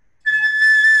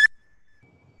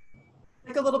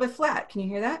 Like a little bit flat. Can you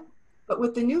hear that? But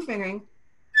with the new fingering,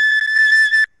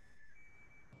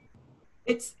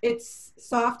 it's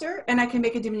softer, and I can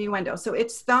make a diminuendo. So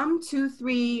it's thumb, 2,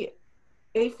 3,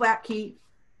 A flat key,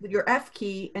 your F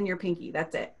key, and your pinky.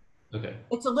 That's it. Okay.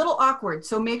 It's a little awkward,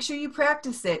 so make sure you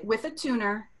practice it with a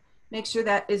tuner. Make sure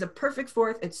that is a perfect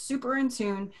fourth. It's super in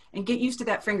tune, and get used to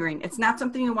that fingering. It's not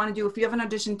something you want to do. If you have an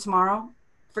audition tomorrow,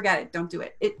 forget it. Don't do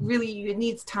it. It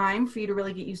needs time for you to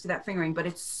really get used to that fingering, but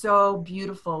it's so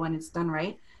beautiful when it's done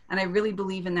right. And I really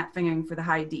believe in that fingering for the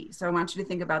high D. So I want you to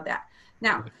think about that.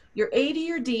 Now, your A to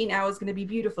your D now is going to be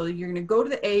beautiful. You're going to go to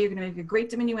the A. You're going to make a great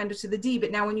diminuendo to the D.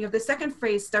 But now when you have the second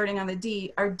phrase starting on the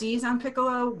D, are Ds on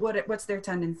piccolo? What's their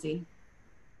tendency?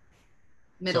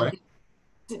 Middle Sorry?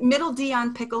 D. Middle D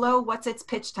on piccolo, what's its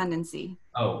pitch tendency?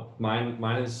 Oh, mine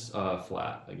is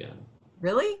flat again.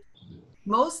 Really?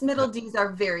 Most middle Ds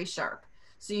are very sharp.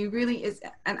 So you really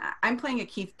and I'm playing a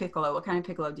Keith piccolo. What kind of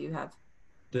piccolo do you have?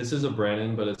 This is a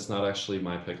Brandon, but it's not actually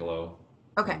my piccolo.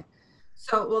 Okay.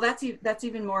 So, well, that's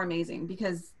even more amazing,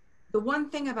 because the one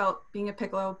thing about being a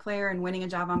piccolo player and winning a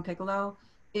job on piccolo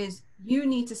is you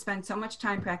need to spend so much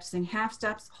time practicing half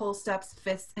steps, whole steps,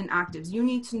 fifths, and octaves. You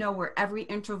need to know where every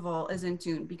interval is in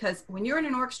tune, because when you're in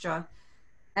an orchestra,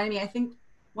 I mean, I think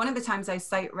one of the times I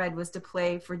sight read was to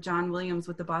play for John Williams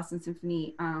with the Boston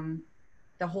Symphony,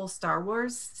 the whole Star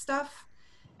Wars stuff.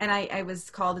 And I was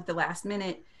called at the last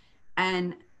minute.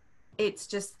 And it's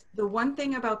just, the one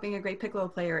thing about being a great piccolo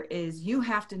player is you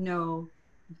have to know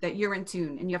that you're in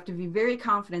tune, and you have to be very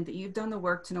confident that you've done the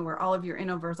work to know where all of your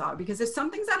intervals are. Because if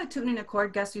something's out of tune in a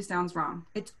chord, guess who sounds wrong?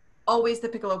 It's always the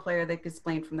piccolo player that gets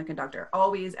blamed from the conductor,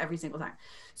 always, every single time.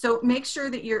 So make sure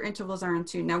that your intervals are in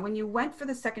tune. Now, when you went for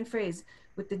the second phrase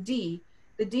with the D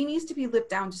needs to be lipped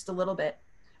down just a little bit.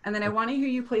 And then I want to hear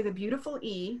you play the beautiful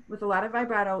E with a lot of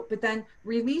vibrato, but then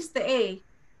release the A,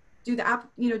 do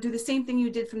the same thing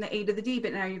you did from the A to the D,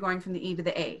 but now you're going from the E to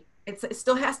the A. It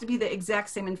still has to be the exact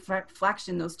same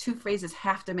inflection. Those two phrases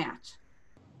have to match.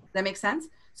 That makes sense?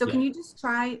 So yeah. Can you just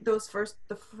try the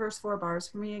first 4 bars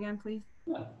for me again, please?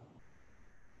 Yeah.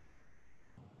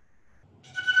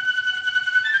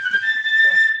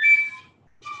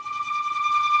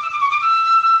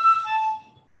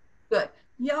 Good.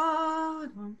 Yeah.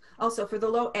 Also, for the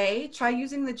low A, try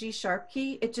using the G sharp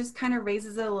key. It just kind of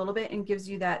raises it a little bit and gives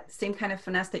you that same kind of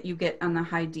finesse that you get on the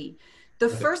high D. The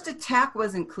first attack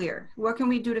wasn't clear. What can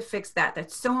we do to fix that?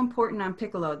 That's so important on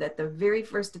piccolo, that the very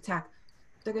first attack.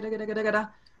 Can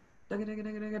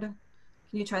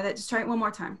you try that? Just try it one more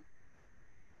time.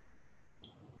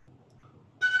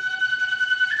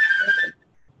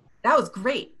 That was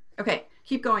great. Okay,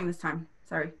 keep going this time.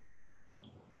 Sorry.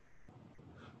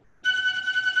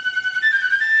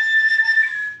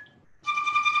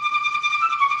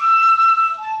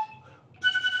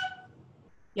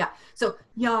 Yeah, so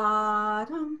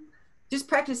yadam. Just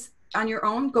practice on your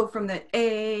own. Go from the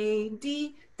A,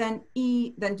 D, then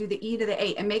E, then do the E to the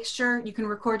A, and make sure you can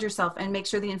record yourself and make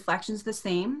sure the inflection's the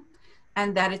same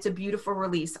and that it's a beautiful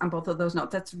release on both of those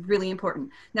notes. That's really important.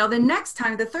 Now, the next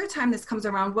time, the third time this comes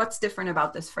around, what's different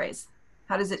about this phrase?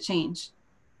 How does it change?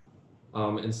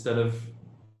 Instead of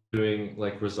doing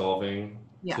like resolving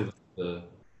to the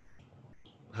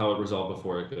how it resolved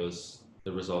before,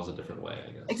 it resolves a different way,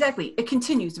 I guess. Exactly. It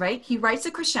continues, right? He writes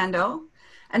a crescendo,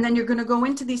 and then you're going to go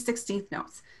into these 16th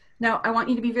notes. Now, I want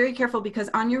you to be very careful because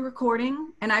on your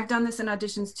recording, and I've done this in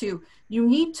auditions too, you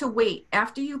need to wait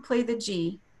after you play the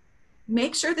G.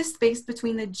 Make sure the space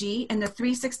between the G and the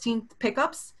 3/16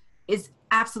 pickups is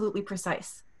absolutely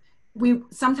precise.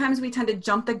 Sometimes we tend to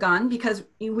jump the gun because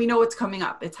we know it's coming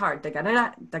up. It's hard.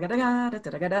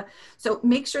 So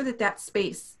make sure that that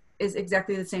space is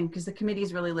exactly the same because the committee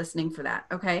is really listening for that.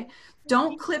 Okay.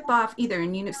 Don't clip off either.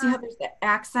 And you see how there's the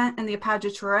accent and the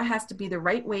appoggiatura has to be the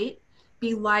right weight,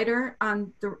 be lighter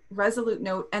on the resolute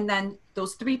note. And then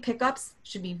those 3 pickups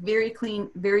should be very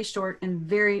clean, very short, and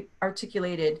very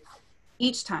articulated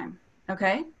each time.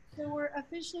 Okay. So we're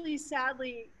officially,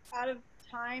 sadly, out of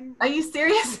time. Are you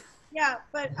serious? Yeah,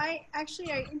 but I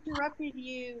interrupted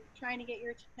you trying to get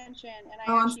your attention, and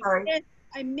I'm sorry.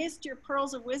 I missed your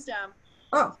pearls of wisdom.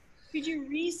 Oh. Could you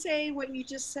re-say what you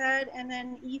just said, and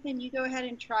then Ethan, you go ahead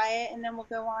and try it, and then we'll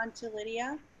go on to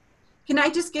Lydia. Can I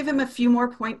just give him a few more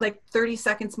points, like 30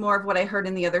 seconds more of what I heard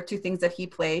in the other 2 things that he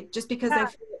played, just because I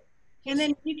feel it. And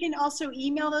then you can also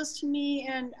email those to me,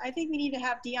 and I think we need to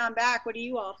have Dionne back. What do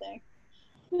you all think?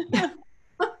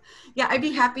 Yeah, I'd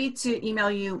be happy to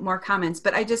email you more comments,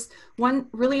 but one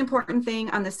really important thing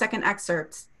on the second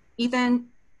excerpt, Ethan,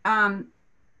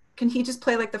 can he just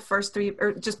play like the first 3,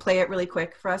 or just play it really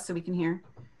quick for us so we can hear?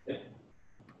 Yeah.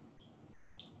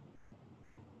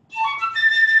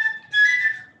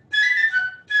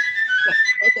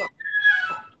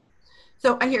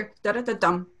 So I hear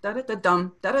da-da-da-dum,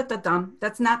 da-da-da-dum, da-da-da-dum.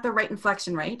 That's not the right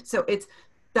inflection, right? So it's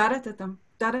da-da-da-dum,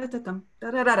 da-da-da-dum,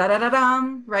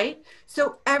 da-da-da-da-da-dum, right?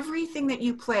 So everything that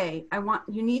you play,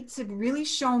 you need to really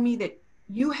show me that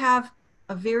you have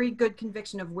a very good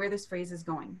conviction of where this phrase is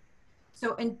going.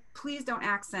 So, and please don't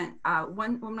accent.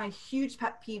 One of my huge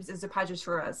pet peeves is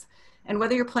appoggiaturas. And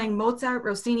whether you're playing Mozart,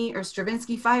 Rossini, or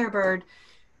Stravinsky Firebird,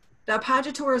 the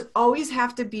appoggiaturas always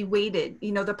have to be weighted.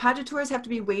 You know, the appoggiaturas have to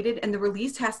be weighted, and the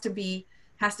release has to be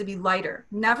lighter.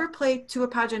 Never play 2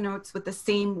 appoggia notes with the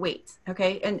same weight,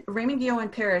 okay? And Raymond Guillaume in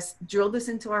Paris drilled this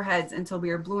into our heads until we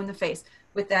were blue in the face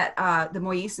with that, the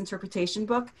Moïse interpretation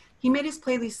book. He made us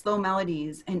play these slow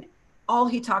melodies, and all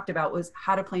he talked about was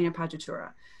how to play an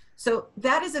appoggiatura. So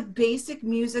that is a basic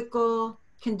musical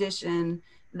condition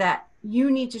that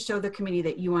you need to show the committee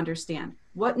that you understand.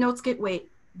 What notes get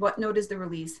weight? What note is the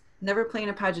release? Never play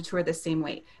an appoggiatura the same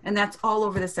weight. And that's all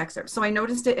over this excerpt. So I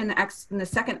noticed it in the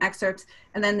second excerpt,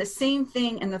 and then the same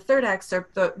thing in the third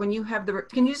excerpt. When you have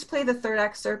can you just play the third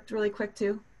excerpt really quick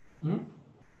too? Mm-hmm.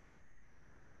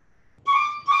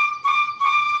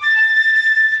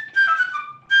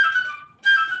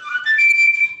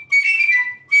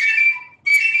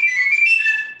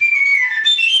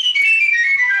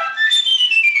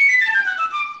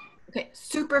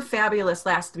 Super fabulous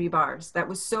last 3 bars. That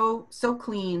was so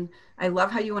clean. I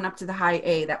love how you went up to the high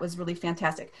A. That was really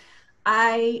fantastic.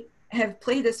 I have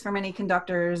played this for many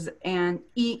conductors, and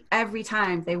every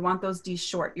time they want those D's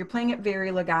short. You're playing it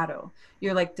very legato.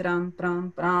 You're like da-dum,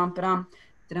 ba-dum, ba-dum, ba-dum,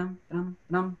 da-dum, ba-dum,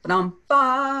 ba-dum, ba-dum,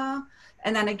 ba.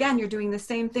 And then again, you're doing the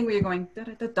same thing where you're going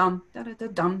da-da-da-dum,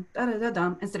 da-da-da-dum,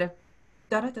 da-da-da-dum, instead of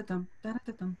da-da-da-dum,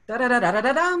 da-da-da-dum,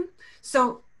 da-da-da-da-da-dum.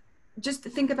 So just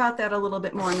think about that a little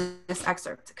bit more in this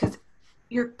excerpt, because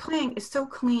your playing is so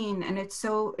clean and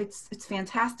it's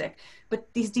fantastic, but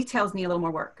these details need a little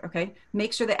more work. Okay,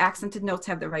 make sure the accented notes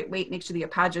have the right weight. Make sure the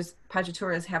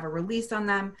appoggiaturas have a release on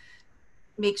them.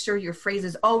 Make sure your phrase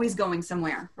is always going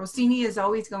somewhere. Rossini is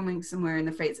always going somewhere in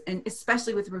the phrase, and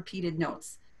especially with repeated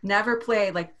notes. Never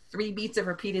play like 3 beats of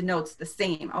repeated notes the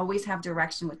same. Always have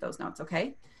direction with those notes.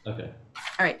 Okay. Okay.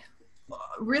 All right.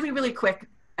 Really, really quick.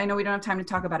 I know we don't have time to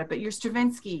talk about it, but your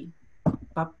Stravinsky,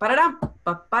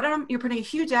 you're putting a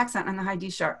huge accent on the high D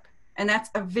sharp. And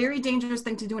that's a very dangerous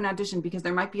thing to do in audition, because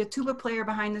there might be a tuba player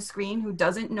behind the screen who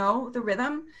doesn't know the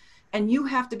rhythm. And you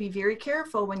have to be very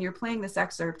careful when you're playing this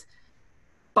excerpt.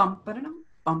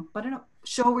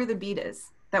 Show where the beat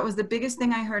is. That was the biggest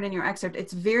thing I heard in your excerpt.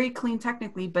 It's very clean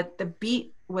technically, but the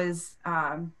beat was,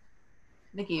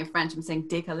 thinking of French, I'm saying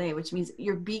décalé, which means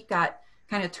your beat got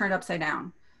kind of turned upside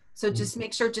down. So just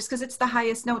make sure, just because it's the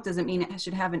highest note doesn't mean it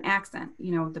should have an accent.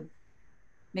 You know,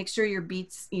 make sure your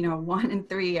beats, 1 and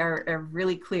 3 are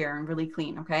really clear and really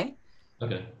clean. Okay.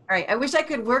 Okay. All right. I wish I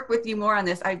could work with you more on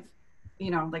this. Like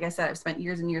I said, I've spent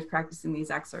years and years practicing these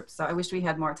excerpts, so I wish we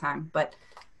had more time, but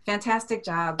fantastic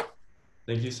job.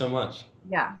 Thank you so much.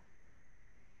 Yeah.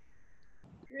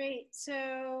 Great.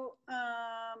 So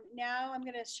now I'm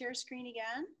going to share screen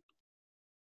again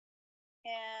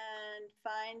and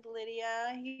find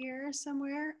Lydia here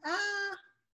somewhere.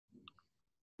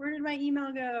 Where did my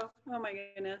email go? Oh my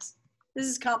goodness. This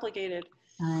is complicated.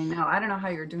 I know. I don't know how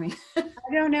you're doing.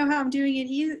 I don't know how I'm doing it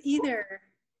either.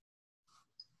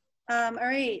 All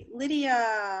right,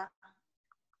 Lydia.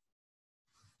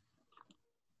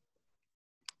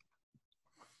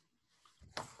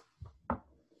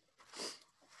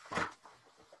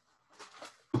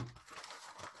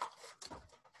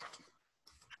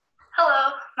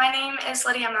 Hello, my name is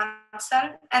Lydia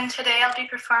Munson, and today I'll be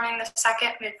performing the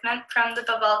second movement from the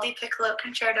Vivaldi Piccolo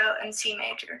Concerto in C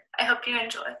major. I hope you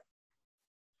enjoy.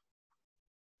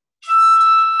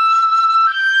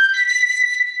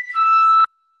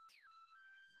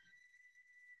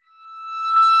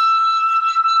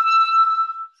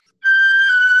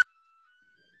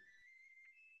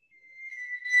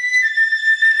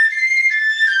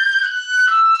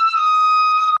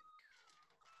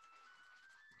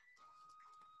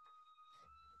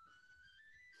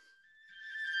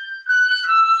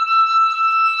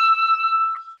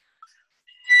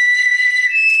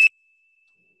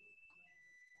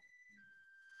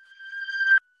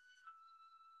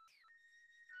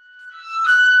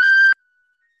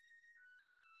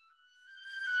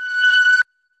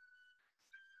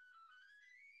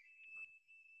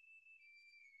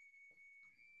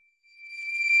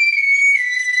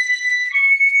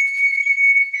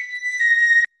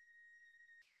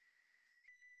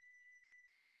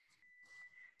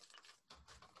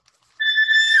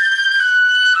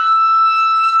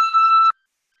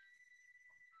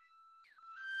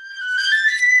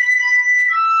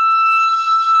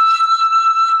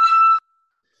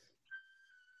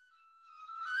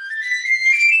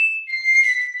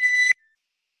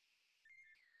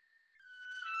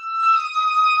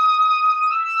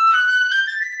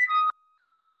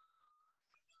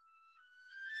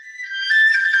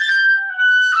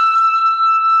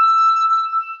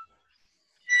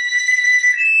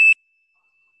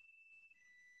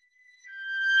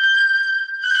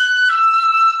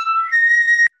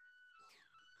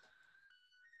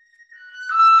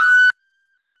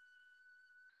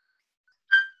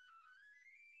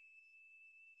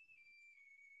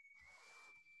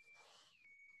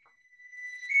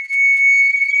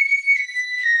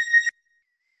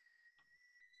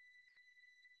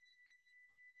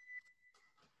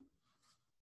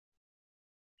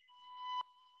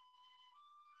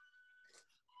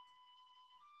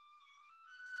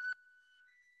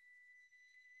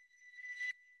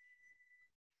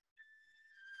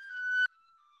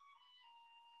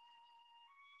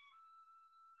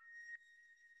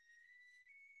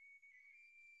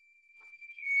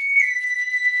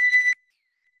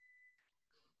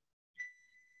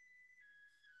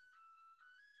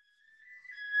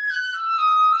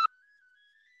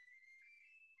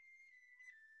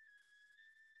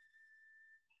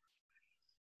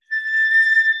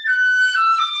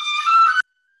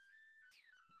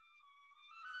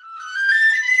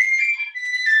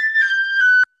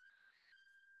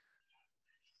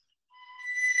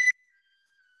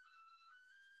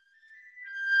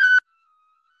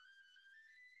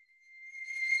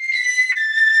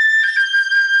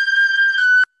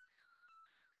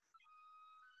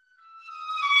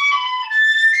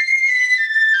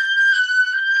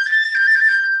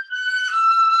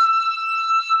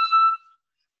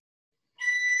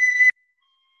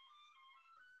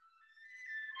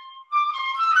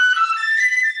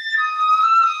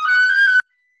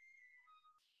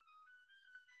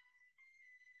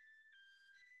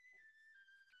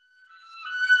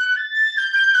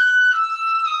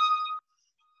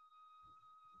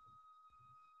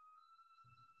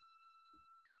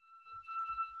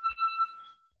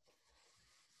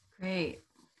 Great.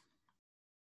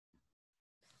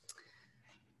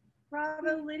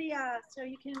 Bravo, Lydia. So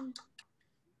you can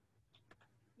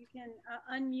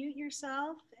unmute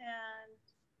yourself, and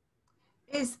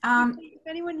if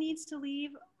anyone needs to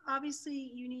leave,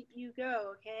 obviously you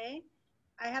go. Okay.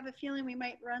 I have a feeling we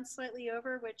might run slightly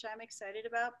over, which I'm excited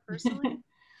about personally.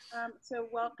 So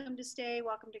welcome to stay.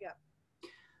 Welcome to go.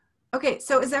 Okay.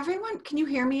 So is everyone? Can you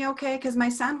hear me? Okay, because my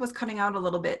sound was cutting out a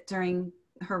little bit during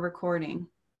her recording.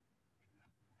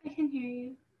 I can hear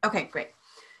you. Okay, great.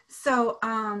 So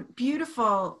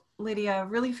beautiful, Lydia,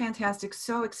 really fantastic,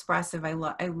 so expressive. I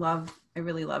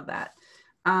really love that.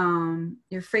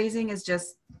 Your phrasing is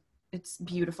just, it's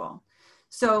beautiful.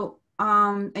 So,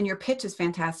 and your pitch is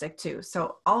fantastic too.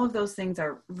 So all of those things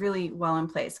are really well in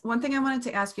place. One thing I wanted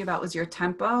to ask you about was your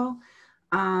tempo.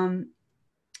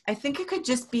 I think it could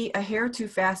just be a hair too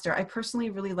faster. I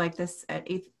personally really like this at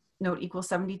 8th note equals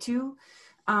 72.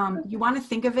 You want to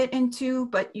think of it in 2,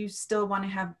 but you still want to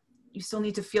have, you still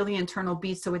need to feel the internal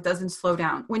beat so it doesn't slow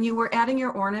down. When you were adding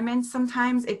your ornaments,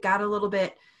 sometimes it got a little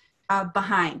bit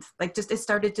behind, like just it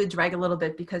started to drag a little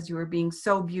bit because you were being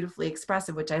so beautifully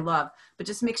expressive, which I love, but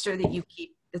just make sure that you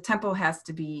keep the tempo has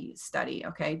to be steady,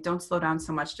 okay? Don't slow down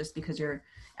so much just because you're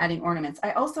adding ornaments.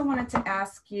 I also wanted to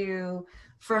ask you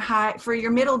for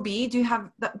your middle B, do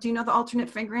you know the alternate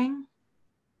fingering?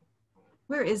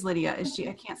 Where is Lydia? Is she?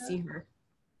 I can't see her.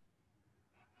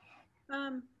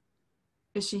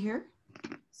 Is she here?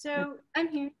 So I'm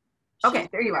here. Okay,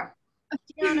 there you are.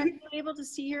 Dionne, are you able to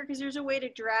see her? Because there's a way to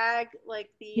drag like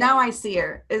the. Now I see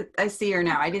her. I see her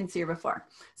now. I didn't see her before.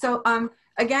 So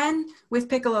again, with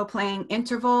piccolo playing,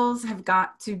 intervals have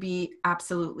got to be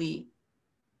absolutely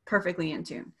perfectly in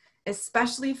tune,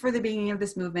 especially for the beginning of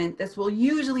this movement. This will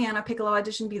usually on a piccolo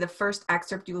audition be the first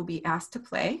excerpt you will be asked to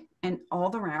play in all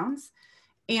the rounds.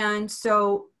 And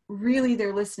so really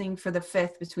they're listening for the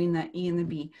fifth between the E and the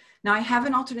B. Now I have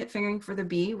an alternate fingering for the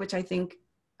B, which I think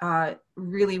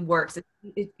really works.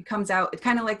 It comes out, it's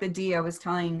kind of like the D I was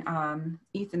telling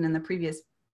Ethan in the previous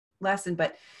lesson,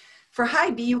 but for high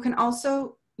B, you can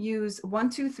also use 1,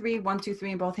 2, 3, 1, 2,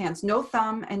 3 in both hands, no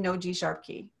thumb and no G sharp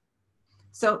key.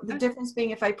 So the difference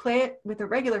being if I play it with a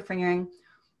regular fingering,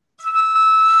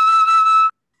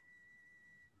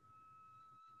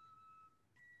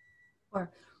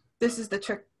 or this is the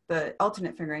trick, the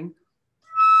alternate fingering.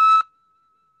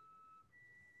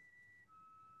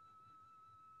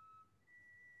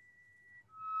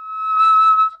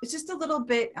 It's just a little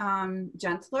bit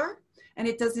gentler, and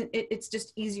it doesn't. It's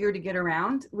just easier to get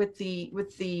around with the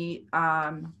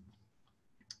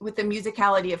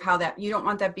musicality of how that. You don't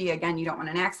want that B again. You don't want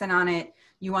an accent on it.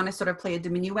 You want to sort of play a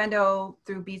diminuendo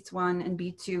through beats 1 and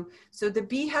beat 2. So the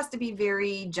B has to be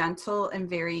very gentle and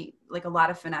very like a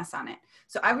lot of finesse on it.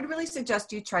 So I would really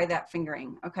suggest you try that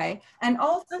fingering, okay? And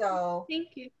also, thank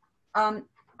you.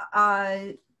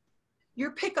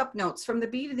 Your pickup notes from the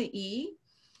B to the E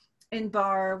in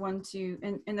bar 1,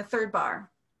 2, in the third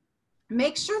bar.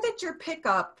 Make sure that your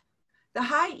pickup, the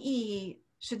high E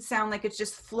should sound like it's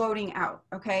just floating out,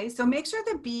 okay? So make sure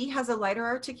the B has a lighter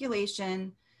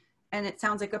articulation and it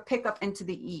sounds like a pickup into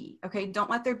the E, okay? Don't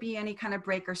let there be any kind of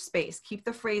break or space. Keep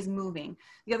the phrase moving.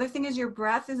 The other thing is your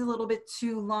breath is a little bit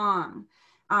too long.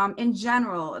 In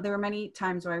general, there were many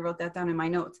times where I wrote that down in my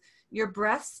notes. Your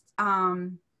breaths,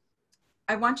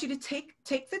 I want you to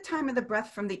take the time of the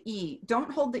breath from the E.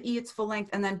 Don't hold the E its full length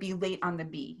and then be late on the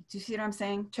B. Do you see what I'm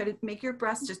saying? Try to make your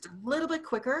breaths just a little bit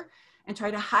quicker and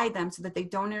try to hide them so that they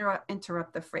don't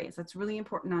interrupt the phrase. That's really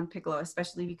important on piccolo,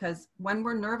 especially because when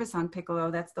we're nervous on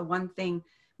piccolo, that's the one thing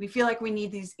we feel like we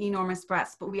need these enormous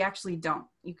breaths, but we actually don't.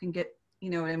 You can get, you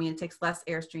know what I mean? It takes less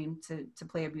airstream to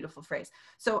play a beautiful phrase.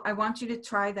 So I want you to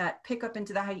try that pick up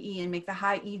into the high E and make the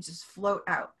high E just float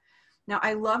out. Now,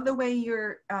 I love the way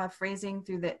you're phrasing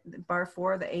through the bar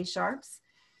 4, the A sharps,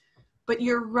 but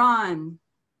your run,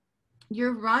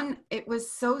 it was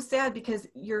so sad because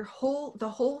the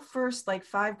whole first like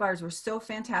 5 bars were so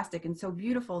fantastic and so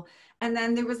beautiful. And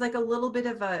then there was like a little bit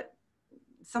of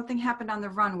something happened on the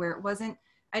run where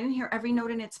I didn't hear every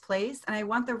note in its place. And I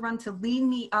want the run to lead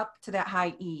me up to that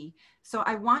high E. So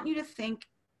I want you to think,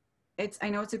 I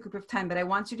know it's a group of 10, but I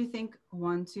want you to think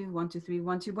 1, 2, 1, 2, 3,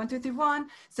 1, 2, 1, 2, 3, 1.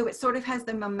 So it sort of has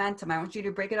the momentum. I want you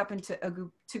to break it up into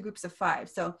 2 groups of 5.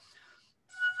 So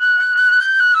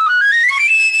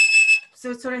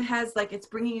it sort of has like, it's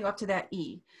bringing you up to that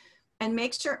E. And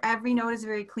make sure every note is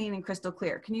very clean and crystal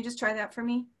clear. Can you just try that for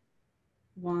me?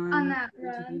 1, on that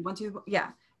 2, 3, 1, 2, yeah.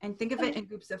 And think of it in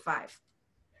groups of 5.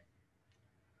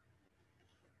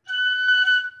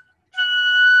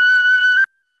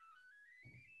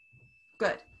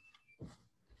 Good.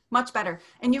 Much better.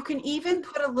 And you can even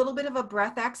put a little bit of a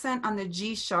breath accent on the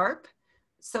G sharp.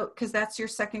 So, because that's your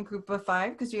second group of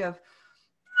 5, because you have,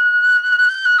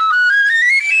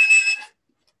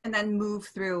 and then move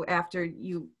through after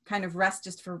you kind of rest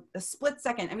just for a split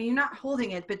second. I mean, you're not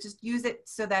holding it, but just use it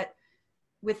so that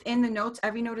within the notes,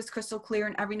 every note is crystal clear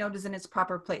and every note is in its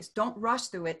proper place. Don't rush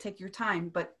through it, take your time,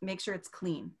 but make sure it's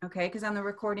clean, okay? Because on the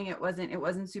recording, it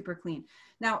wasn't super clean.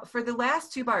 Now, for the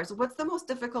last 2 bars, what's the most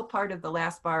difficult part of the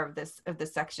last bar of this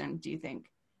section, do you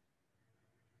think?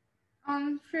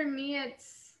 For me,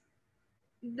 it's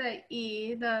the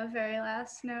E, the very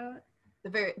last note.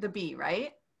 The B,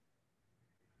 right?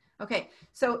 Okay,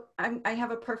 so I have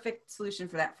a perfect solution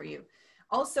for that for you.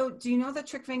 Also, do you know the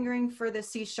trick fingering for the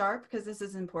C sharp? Because this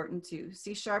is important too.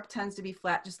 C sharp tends to be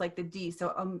flat just like the D.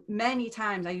 So many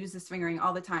times I use this fingering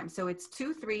all the time. So it's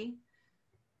 2, 3,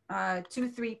 2,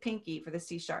 3 pinky for the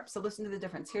C sharp. So listen to the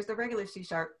difference. Here's the regular C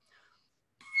sharp.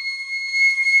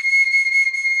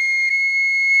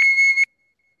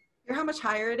 Hear how much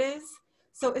higher it is?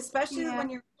 So especially when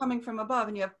you're coming from above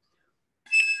and you have,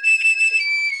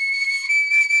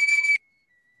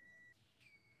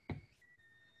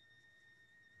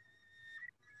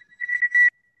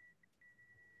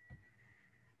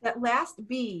 that last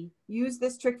B, use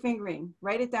this trick fingering.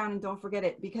 Write it down and don't forget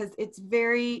it, because it's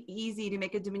very easy to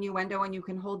make a diminuendo and you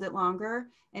can hold it longer,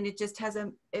 and it just has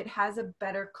a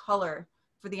better color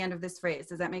for the end of this phrase.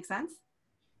 Does that make sense?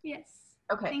 Yes.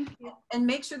 Okay. Thank you. And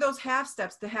make sure those half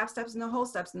steps, the half steps and the whole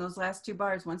steps in those last two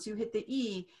bars, once you hit the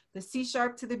E, the C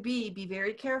sharp to the B, be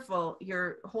very careful.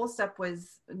 Your whole step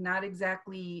was not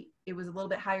exactly, it was a little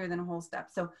bit higher than a whole step.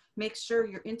 So make sure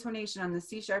your intonation on the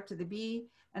C sharp to the B,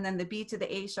 and then the B to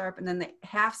the A sharp, and then the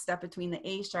half step between the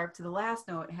A sharp to the last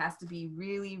note has to be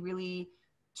really, really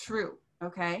true,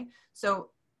 okay?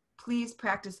 So please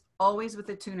practice always with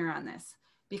a tuner on this,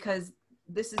 because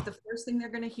this is the first thing they're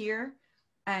gonna hear,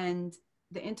 and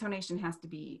the intonation has to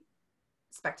be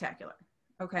spectacular,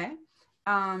 okay?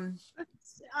 I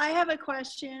have a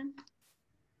question.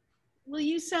 Will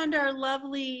you send our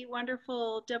lovely,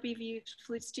 wonderful WVU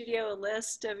Flute Studio a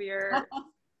list of your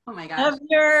oh my gosh, of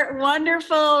your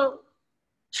wonderful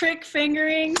trick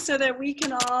fingering so that we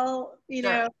can all, you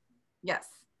know? Yes,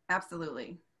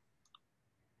 absolutely.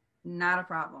 Not a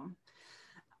problem.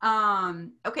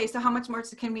 Okay, so how much more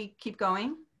can we keep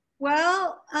going?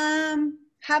 Well,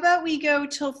 how about we go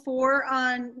till 4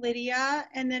 on Lydia,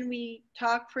 and then we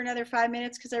talk for another 5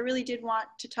 minutes, because I really did want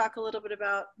to talk a little bit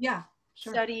about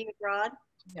studying abroad.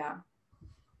 Yeah.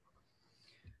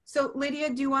 So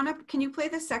Lydia, do you want to, can you play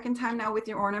the second time now with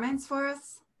your ornaments for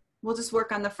us? We'll just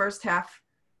work on the first half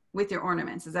with your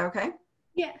ornaments. Is that okay?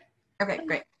 Yeah. Okay,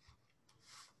 great.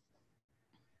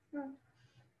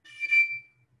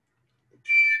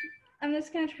 I'm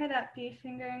just going to try that B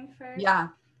fingering first. Yeah.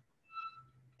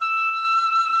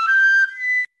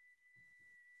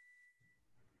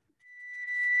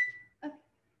 Okay.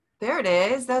 There it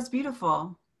is. That's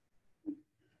beautiful.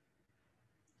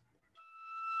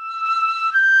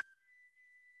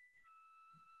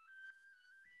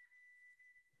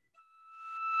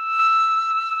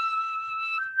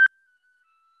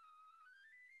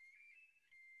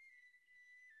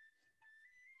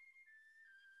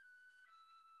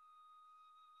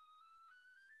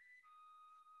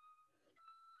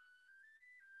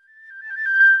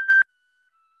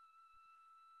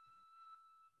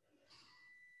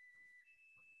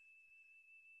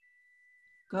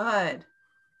 Good.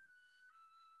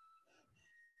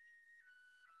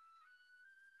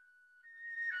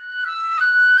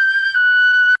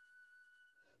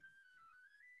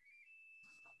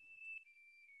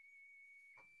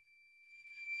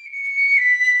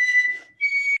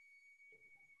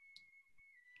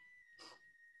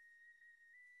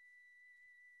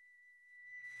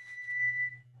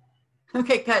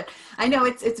 Okay, good. I know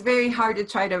it's very hard to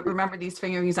try to remember these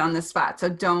fingerings on the spot, so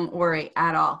don't worry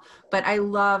at all. But I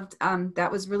loved,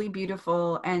 that was really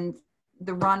beautiful, and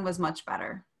the run was much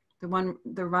better. The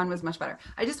run was much better.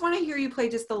 I just want to hear you play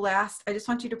just the last, I just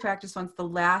want you to practice once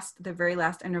the very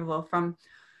last interval from.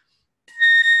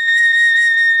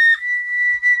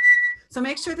 So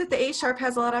make sure that the A sharp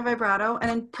has a lot of vibrato, and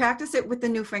then practice it with the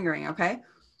new fingering, okay?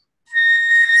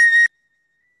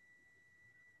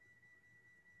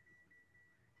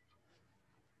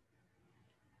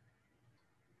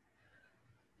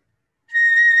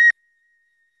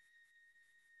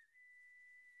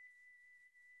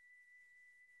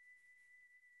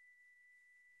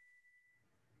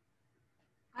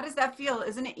 How does that feel?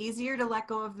 Isn't it easier to let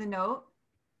go of the note?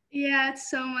 Yeah, it's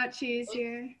so much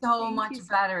easier. It's so much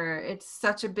better. It's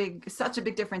such a big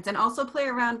difference. And also play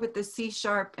around with the C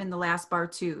sharp in the last bar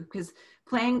too, because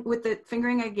playing with the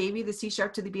fingering I gave you, the C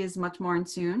sharp to the B is much more in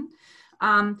tune.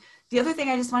 The other thing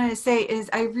I just wanted to say is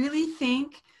I really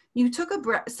think you took a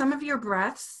breath, some of your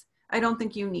breaths, I don't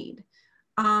think you need.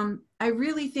 I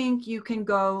really think you can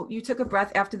go, you took a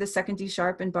breath after the second D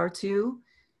sharp in bar 2.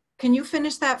 Can you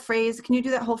finish that phrase? Can you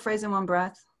do that whole phrase in one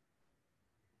breath?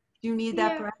 Do you need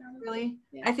that breath, really?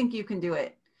 Yeah. I think you can do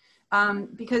it.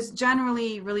 Because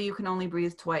generally, really, you can only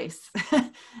breathe twice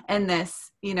in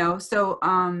this, you know? So,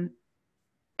 and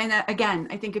again,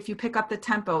 I think if you pick up the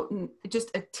tempo, just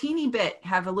a teeny bit,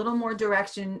 have a little more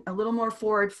direction, a little more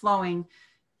forward flowing,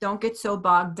 don't get so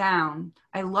bogged down.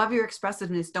 I love your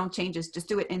expressiveness. Don't change this. Just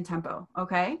do it in tempo,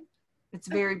 okay? It's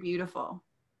very beautiful.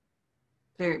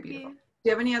 Very beautiful. Do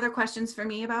you have any other questions for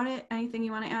me about it? Anything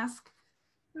you want to ask?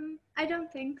 I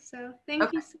don't think so.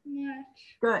 Thank you so much.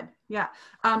 Good. Yeah.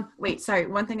 Wait, sorry.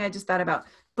 One thing I just thought about.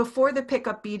 Before the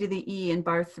pickup B to the E in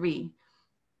bar 3,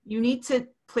 you need to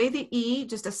play the E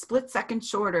just a split second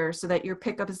shorter so that your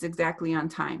pickup is exactly on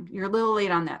time. You're a little late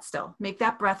on that still. Make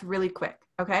that breath really quick.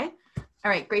 Okay?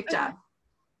 All right. Great job.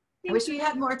 I wish we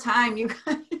had more time. You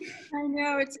guys. I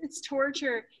know, it's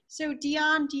torture. So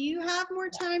Dionne, do you have more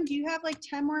time? Do you have like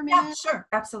 10 more minutes? Yeah, sure.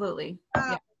 Absolutely.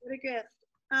 Wow, what a gift.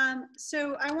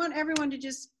 So I want everyone to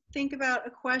just think about a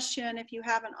question if you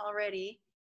haven't already,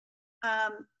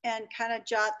 and kind of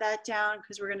jot that down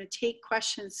because we're going to take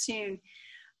questions soon.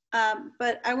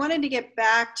 But I wanted to get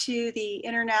back to the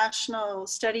international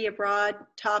study abroad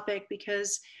topic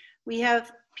because we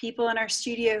have people in our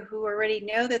studio who already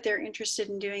know that they're interested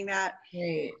in doing that.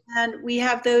 Great. And we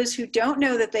have those who don't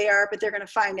know that they are, but they're going to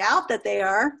find out that they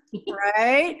are,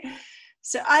 right?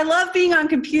 So I love being on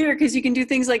computer because you can do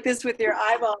things like this with your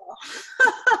eyeball.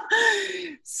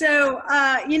 So,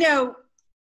 you know,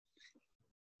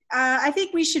 I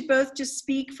think we should both just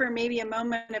speak for maybe a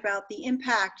moment about the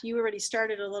impact. You already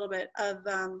started a little bit of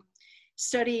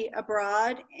study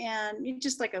abroad, and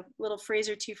just like a little phrase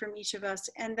or two from each of us.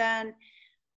 And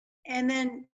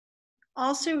then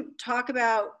also talk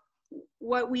about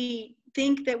what we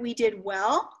think that we did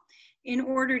well in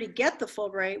order to get the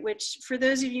Fulbright, which for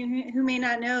those of you who may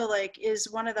not know, like,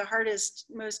 is one of the hardest,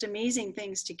 most amazing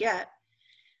things to get.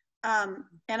 And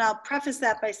I'll preface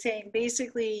that by saying,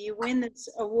 basically, you win this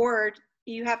award,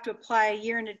 you have to apply a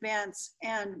year in advance,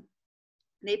 and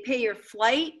they pay your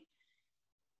flight,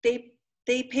 they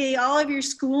pay all of your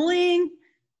schooling,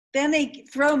 then they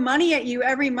throw money at you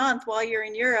every month while you're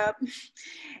in Europe.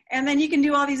 And then you can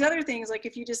do all these other things, like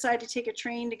if you decide to take a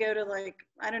train to go to, like,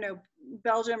 I don't know,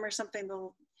 Belgium or something,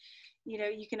 you know,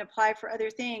 you can apply for other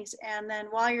things. And then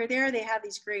while you're there, they have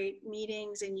these great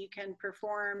meetings and you can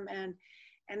perform. And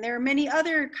there are many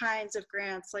other kinds of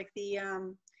grants, like the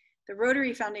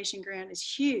Rotary Foundation grant is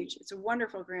huge. It's a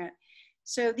wonderful grant.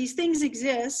 So these things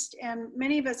exist, and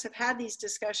many of us have had these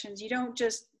discussions. You don't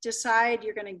just decide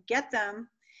you're going to get them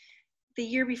the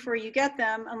year before you get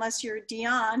them, unless you're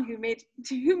Dionne, who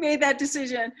made that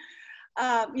decision.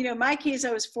 You know, in my case,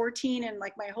 I was 14, and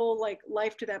like my whole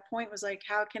life to that point was like,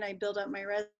 how can I build up my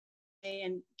resume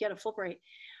and get a Fulbright?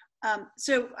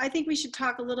 So I think we should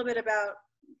talk a little bit about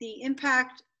the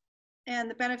impact and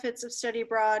the benefits of study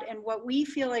abroad and what we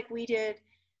feel like we did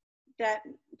that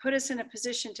put us in a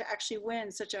position to actually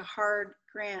win such a hard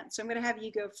grant. So I'm going to have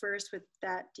you go first with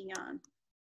that, Dionne.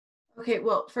 Okay,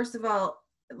 well, first of all,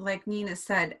 like Nina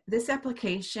said, this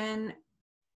application,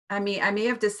 I mean, I may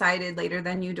have decided later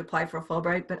than you to apply for a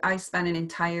Fulbright, but I spent an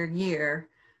entire year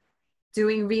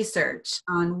doing research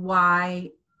on why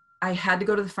I had to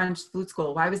go to the French flute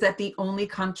school. Why was that the only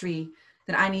country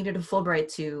that I needed a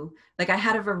Fulbright to? Like, I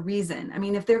had to have a reason. I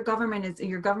mean, if your government's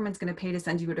going to pay to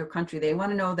send you to a country, they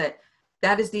want to know that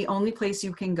that is the only place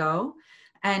you can go.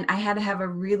 And I had to have a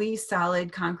really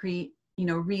solid, concrete, you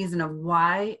know, reason of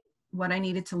why what I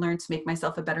needed to learn to make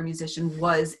myself a better musician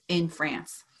was in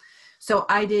France. So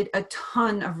I did a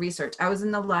ton of research. I was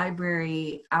in the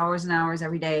library hours and hours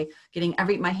every day, getting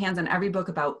my hands on every book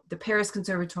about the Paris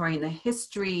Conservatory and the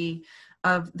history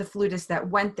of the flutists that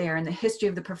went there and the history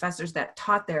of the professors that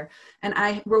taught there. And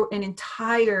I wrote an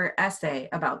entire essay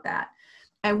about that.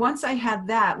 And once I had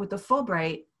that with the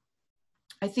Fulbright,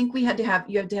 I think you had to have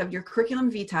your curriculum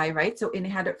vitae, right? So it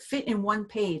had to fit in one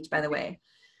page, by the way.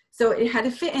 So it had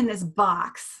to fit in this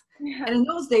box. Yeah. And in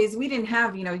those days, we didn't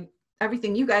have, you know,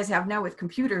 everything you guys have now with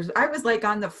computers. I was like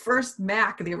on the first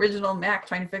Mac, the original Mac,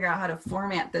 trying to figure out how to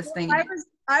format this thing.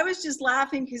 I was just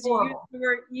laughing because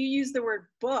you used the word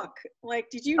book. Like,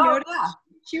 did you notice? Yeah.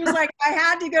 She was like, I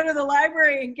had to go to the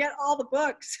library and get all the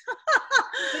books.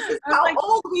 This is how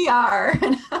old we are.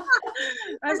 I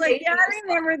was like, yeah, I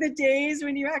remember the days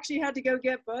when you actually had to go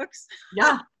get books.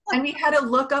 Yeah. And we had to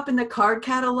look up in the card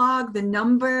catalog, the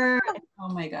number. Oh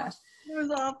my gosh. It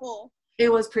was awful.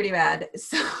 It was pretty bad.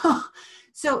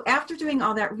 So after doing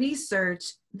all that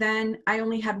research, then I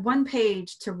only had one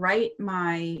page to write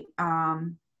my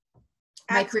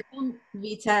my curriculum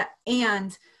vitae,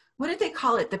 and what did they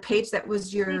call it? The page that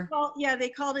was your... They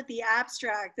called it the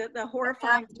abstract, the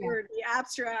horrifying word, the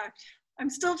abstract. I'm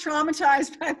still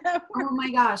traumatized by that word. Oh my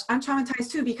gosh, I'm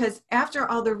traumatized too, because after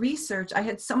all the research, I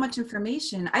had so much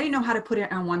information, I didn't know how to put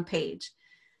it on one page.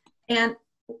 And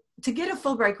to get a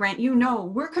Fulbright grant, you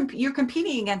know, you're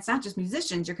competing against not just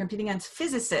musicians, you're competing against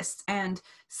physicists and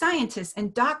scientists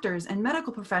and doctors and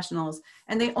medical professionals,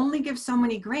 and they only give so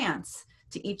many grants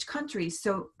to each country.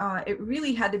 So it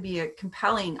really had to be a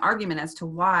compelling argument as to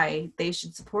why they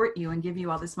should support you and give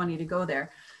you all this money to go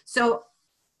there. So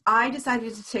I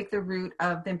decided to take the route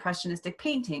of the Impressionistic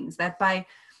paintings, that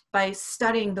by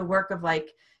studying the work of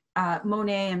like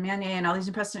Monet and Manet and all these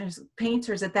Impressionist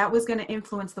painters, that was going to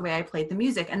influence the way I played the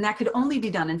music. And that could only be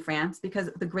done in France because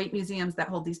the great museums that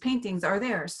hold these paintings are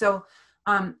there. So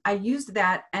I used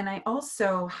that, and I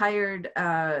also hired,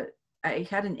 I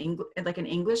had an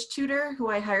English tutor who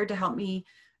I hired to help me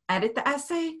edit the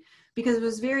essay, because it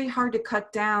was very hard to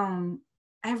cut down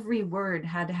every word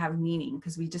had to have meaning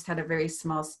because we just had a very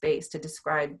small space to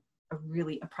describe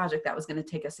a project that was going to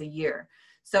take us a year.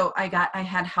 So I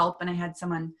had help, and I had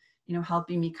someone,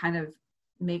 helping me kind of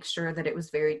make sure that it was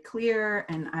very clear.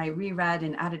 And I reread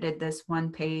and edited this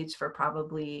one page for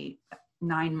probably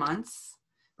 9 months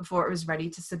before it was ready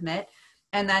to submit.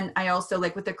 And then I also,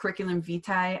 like with the curriculum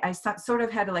vitae, I sort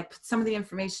of had to like put some of the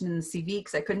information in the CV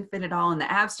because I couldn't fit it all in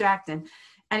the abstract. And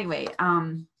anyway,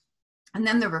 and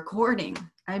then the recording.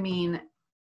 I mean,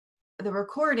 the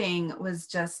recording was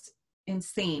just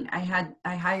insane. I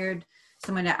hired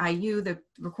someone at IU, the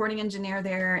recording engineer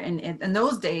there, and in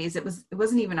those days it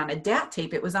wasn't even on a DAT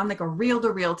tape. It was on like a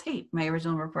reel-to-reel tape. My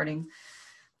original recording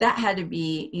that had to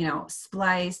be,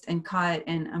 spliced and cut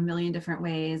in a million different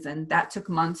ways, and that took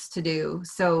months to do.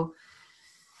 So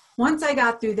once I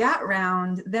got through that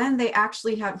round, then they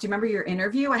actually do you remember your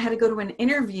interview? I had to go to an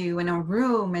interview in a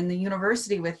room in the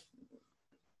university with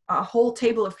a whole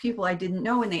table of people I didn't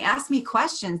know, and they asked me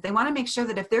questions. They want to make sure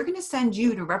that if they're going to send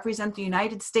you to represent the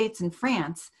United States and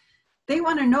France, they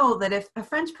want to know that if a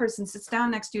French person sits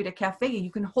down next to you at a cafe, you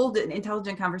can hold an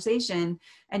intelligent conversation,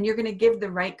 and you're going to give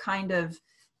the right kind of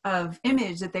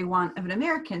image that they want of an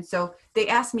American. So they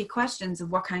asked me questions of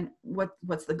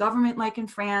what's the government like in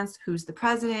France? Who's the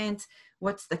president?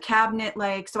 What's the cabinet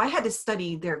like? So I had to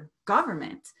study their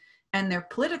government and their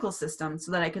political system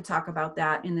so that I could talk about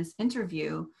that in this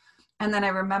interview. And then I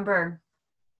remember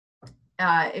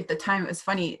at the time, it was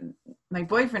funny, my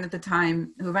boyfriend at the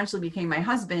time, who eventually became my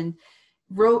husband,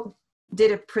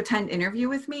 did a pretend interview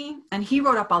with me, and he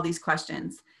wrote up all these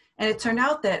questions. And it turned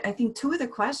out that I think 2 of the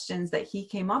questions that he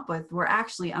came up with were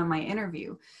actually on my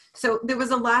interview. So there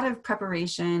was a lot of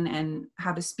preparation and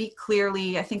how to speak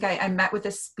clearly. I think I met with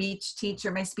a speech teacher,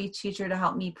 my speech teacher, to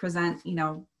help me present,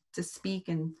 to speak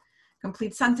and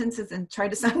complete sentences and try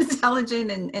to sound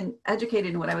intelligent and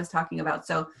educated in what I was talking about.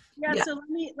 So yeah. So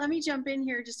let me jump in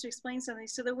here just to explain something.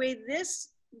 So the way this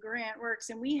grant works,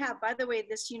 and we have, by the way,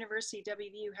 this university,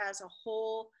 WVU, has a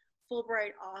whole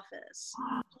Fulbright office.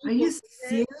 Are you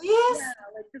serious? Yeah,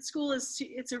 like the school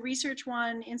it's a research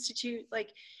one institute. Like,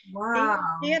 wow,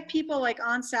 they have people like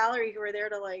on salary who are there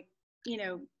to like,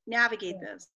 navigate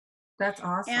this. That's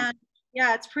awesome. And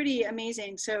yeah, it's pretty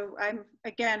amazing. So I'm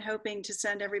again hoping to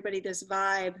send everybody this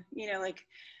vibe, like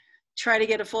try to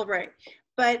get a Fulbright.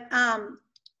 But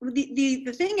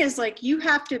the thing is, like, you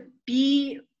have to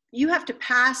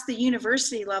pass the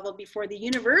university level before the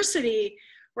university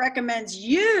recommends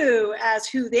you as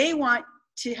who they want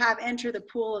to have enter the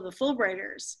pool of the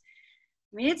Fulbrighters.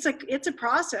 I mean, it's a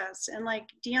process, and like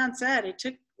Dionne said,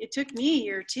 it took me a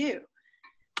year too.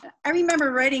 I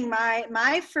remember writing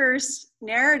my first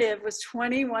narrative was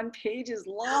 21 pages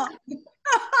long.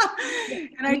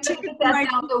 And I took it down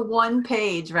to 1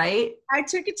 page, right? I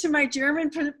took it to my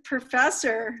German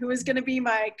professor, who was going to be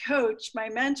my coach, my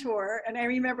mentor. And I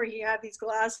remember he had these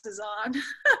glasses on.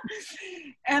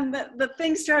 And the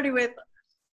thing started with,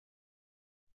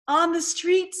 on the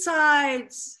street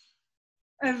sides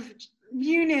of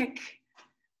Munich,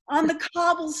 on the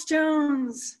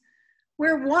cobblestones,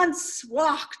 where once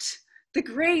walked the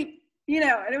great,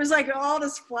 and it was like all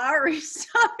this flowery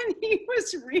stuff, and he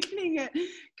was reading it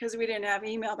because we didn't have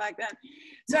email back then.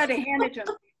 So I had to hand it to him.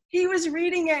 He was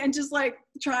reading it and just like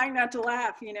trying not to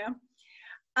laugh,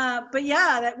 But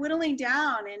yeah, that whittling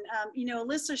down, and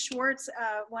Alyssa Schwartz,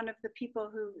 one of the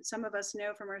people who some of us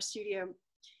know from our studio,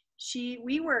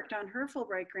 we worked on her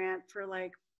Fulbright grant for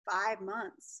like 5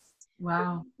 months.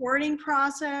 Wow. The reporting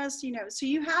process, so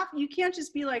you can't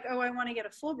just be like, oh, I want to get a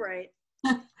Fulbright.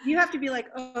 You have to be like,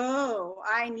 oh,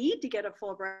 I need to get a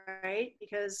Fulbright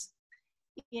because,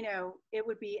 it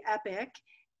would be epic.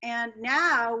 And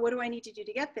now what do I need to do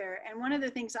to get there? And one of the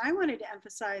things I wanted to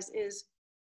emphasize is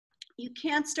you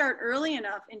can't start early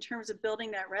enough in terms of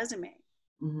building that resume.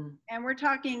 Mm-hmm. And we're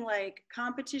talking like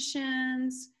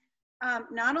competitions.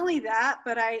 Not only that,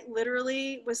 but I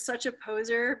literally was such a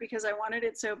poser because I wanted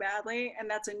it so badly. And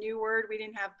that's a new word. We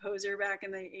didn't have poser back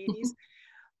in the 80s,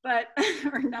 but,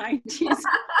 or 90s.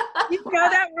 You know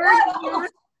that word?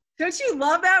 Don't you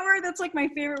love that word? That's like my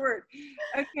favorite word.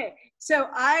 Okay. So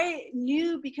I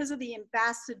knew, because of the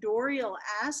ambassadorial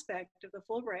aspect of the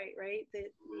Fulbright, right? That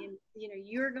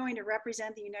you're going to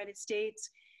represent the United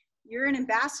States. You're an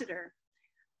ambassador.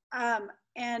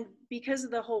 And because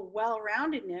of the whole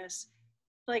well-roundedness,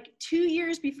 like 2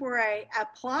 years before I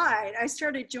applied, I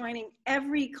started joining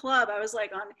every club. I was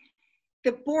like on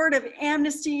the board of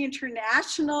Amnesty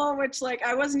International, which like,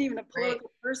 I wasn't even a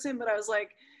political person, but I was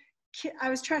like, I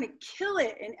was trying to kill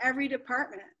it in every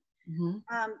department.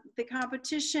 Mm-hmm. The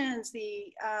competitions,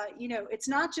 it's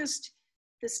not just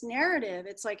this narrative.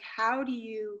 It's like, how do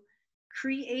you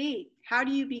create? How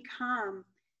do you become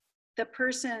the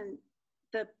person,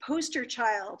 the poster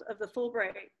child of the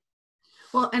Fulbright?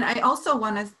 Well, and I also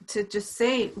wanted to just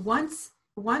say, once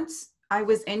I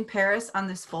was in Paris on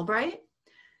this Fulbright,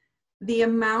 the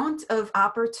amount of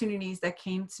opportunities that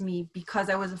came to me because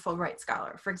I was a Fulbright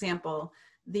scholar. For example,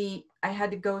 I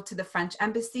had to go to the French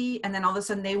embassy, and then all of a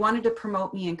sudden they wanted to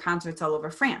promote me in concerts all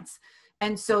over France.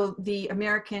 And so the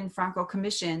American Franco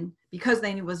Commission, because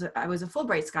they knew I was a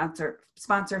Fulbright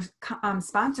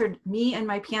sponsored me and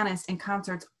my pianist in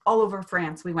concerts all over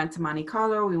France. We went to Monte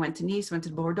Carlo, we went to Nice, went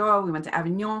to Bordeaux, we went to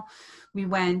Avignon, we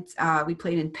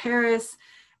played in Paris.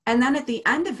 And then at the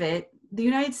end of it, the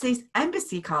United States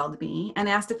Embassy called me and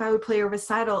asked if I would play a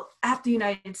recital at the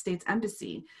United States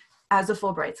Embassy as a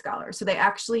Fulbright scholar. So they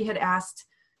actually had asked,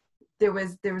 there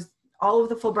was all of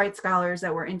the Fulbright scholars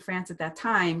that were in France at that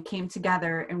time came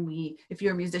together, and if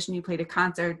you're a musician, you played a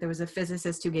concert. There was a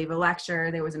physicist who gave a lecture.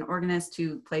 There was an organist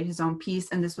who played his own piece,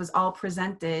 and this was all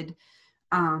presented,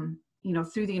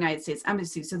 through the United States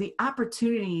Embassy. So the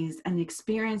opportunities and the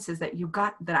experiences that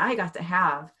I got to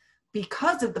have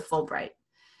because of the Fulbright.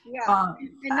 Yeah, and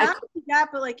not only that,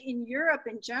 but like in Europe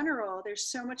in general, there's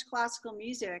so much classical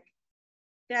music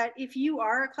that if you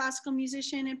are a classical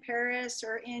musician in Paris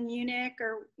or in Munich,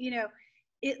 or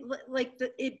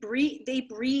they breathe,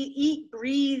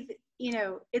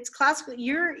 it's classical.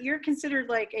 You're considered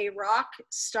like a rock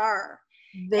star.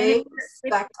 They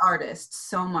respect artists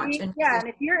so much. And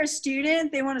if you're a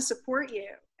student, they want to support you.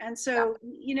 And so,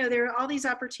 there are all these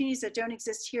opportunities that don't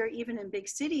exist here, even in big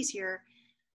cities here,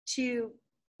 to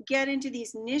get into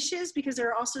these niches, because there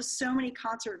are also so many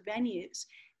concert venues.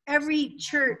 Every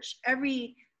church,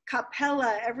 every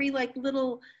capella, every like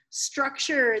little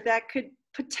structure that could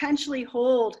potentially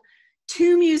hold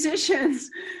 2 musicians,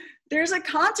 there's a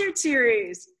concert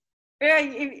series.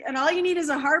 And all you need is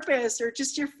a harpist or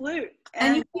just your flute.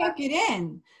 And you can't get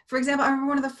in. For example, I remember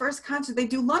one of the first concerts, they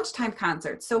do lunchtime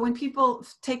concerts. So when people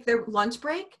take their lunch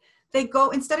break, they go,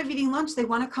 instead of eating lunch, they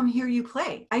want to come hear you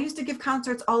play. I used to give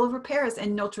concerts all over Paris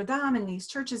and Notre Dame and these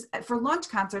churches for lunch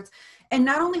concerts. And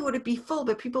not only would it be full,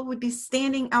 but people would be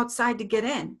standing outside to get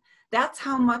in. That's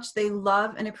how much they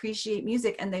love and appreciate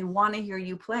music, and they want to hear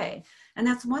you play. And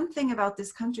that's one thing about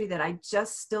this country that I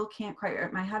just still can't quite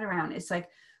wrap my head around. It's like,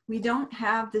 we don't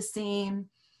have the same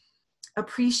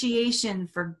appreciation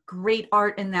for great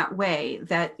art in that way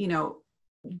that,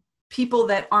 people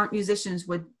that aren't musicians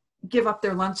would give up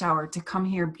their lunch hour to come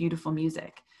hear beautiful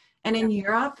music. And in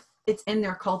Europe, it's in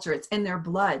their culture, it's in their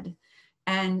blood.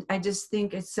 And I just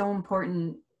think it's so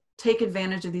important, take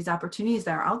advantage of these opportunities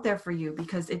that are out there for you,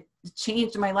 because it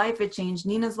changed my life. It changed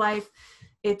Nina's life.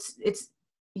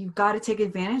 You've got to take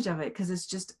advantage of it, because it's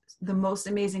just the most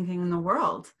amazing thing in the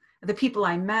world. The people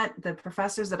I met, the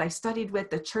professors that I studied with,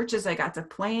 the churches I got to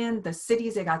play in, the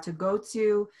cities I got to go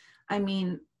to. I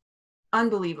mean,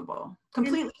 unbelievable.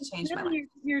 Completely changed my life.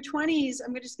 Your 20s,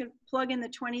 I'm just going to plug in the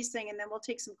 20s thing, and then we'll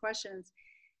take some questions.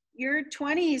 Your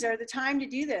 20s are the time to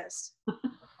do this.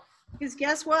 Because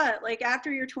guess what? Like,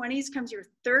 after your 20s comes your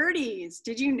 30s.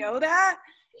 Did you know that?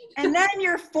 And then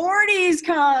your 40s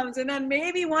comes, and then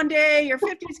maybe one day your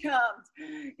 50s comes,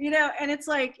 and it's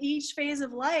like each phase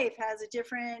of life has a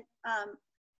different,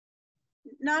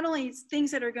 not only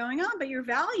things that are going on, but your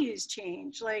values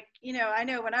change. Like, I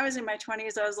know when I was in my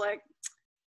 20s, I was like,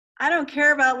 I don't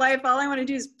care about life. All I want to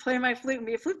do is play my flute and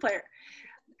be a flute player.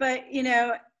 But,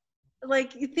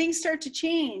 like, things start to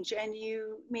change, and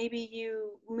you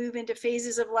move into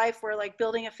phases of life where like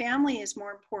building a family is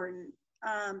more important.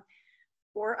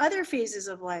 Or other phases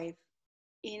of life,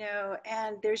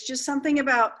 and there's just something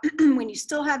about when you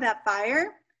still have that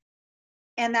fire,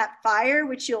 and that fire,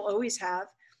 which you'll always have,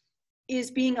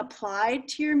 is being applied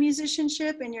to your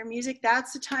musicianship and your music.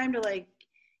 That's the time to like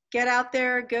get out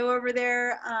there, go over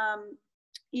there.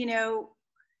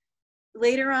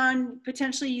 Later on,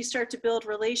 potentially you start to build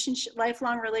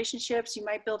lifelong relationships. You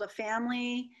might build a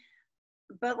family,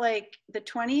 but like the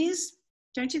 20s,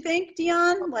 don't you think,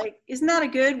 Dionne? Like, isn't that a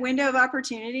good window of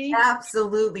opportunity?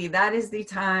 Absolutely. That is the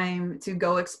time to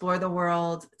go explore the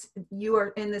world. You are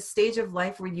in the stage of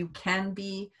life where you can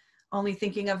be only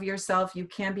thinking of yourself. You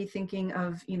can be thinking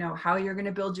of, how you're going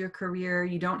to build your career.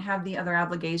 You don't have the other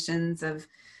obligations of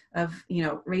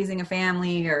raising a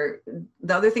family or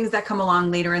the other things that come along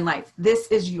later in life. This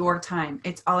is your time.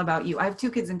 It's all about you. I have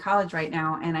 2 kids in college right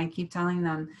now, and I keep telling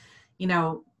them,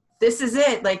 this is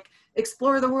it. Like,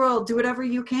 explore the world, do whatever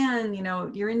you can,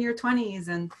 you're in your 20s,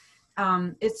 and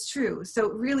it's true.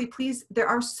 So really, please, there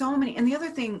are so many. And the other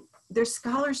thing, there's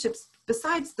scholarships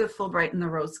besides the Fulbright and the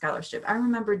Rhodes Scholarship. I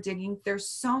remember digging, there's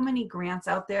so many grants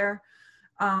out there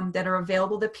that are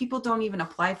available that people don't even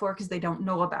apply for because they don't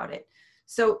know about it.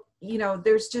 So, you know,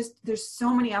 there's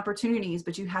so many opportunities,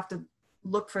 but you have to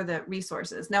look for the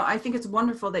resources. Now, I think it's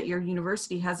wonderful that your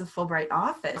university has a Fulbright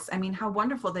office. I mean, how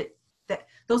wonderful that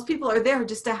those people are there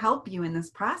just to help you in this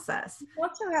process. We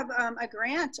also have a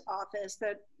grant office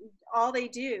that all they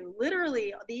do,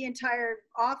 literally the entire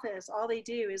office, all they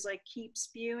do is like keep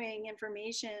spewing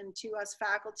information to us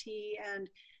faculty and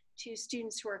to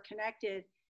students who are connected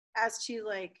as to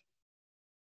like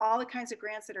all the kinds of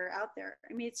grants that are out there.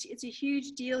 I mean, it's a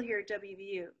huge deal here at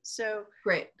WVU. So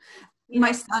great.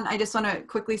 My son, I just want to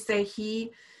quickly say,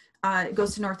 he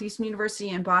goes to Northeastern University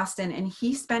in Boston, and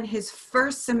he spent his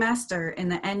first semester in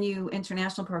the NU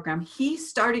International Program. He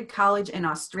started college in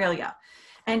Australia.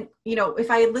 And, you know, if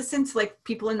I had listened to like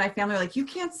people in my family, like, you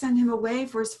can't send him away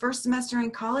for his first semester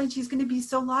in college. He's going to be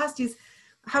so lost.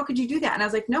 How could you do that? And I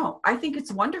was like, no, I think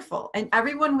it's wonderful. And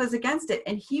everyone was against it.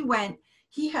 And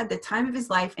he had the time of his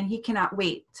life, and he cannot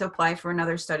wait to apply for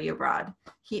another study abroad.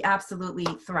 He absolutely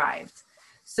thrived.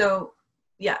 So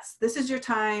yes, this is your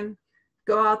time.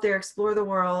 Go out there, explore the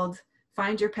world,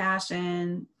 find your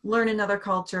passion, learn another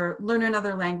culture, learn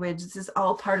another language. This is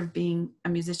all part of being a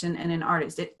musician and an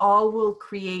artist. It all will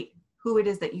create who it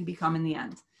is that you become in the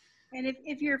end. And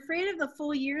if you're afraid of the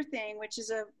full year thing, which is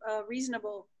a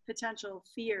reasonable potential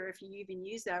fear, if you even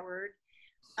use that word,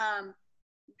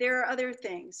 there are other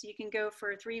things. You can go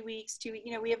for 3 weeks, 2 weeks.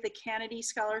 You know, we have the Kennedy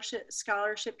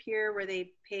scholarship here where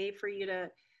they pay for you to,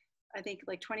 I think,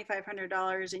 like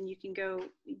 $2,500, and you can go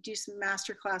do some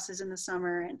master classes in the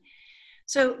summer. And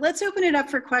so let's open it up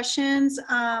for questions.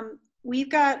 We've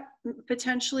got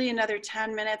potentially another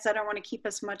 10 minutes. I don't want to keep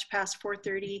us much past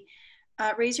 4:30.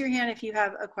 Raise your hand if you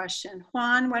have a question.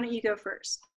 Juan, why don't you go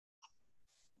first?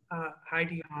 Hi,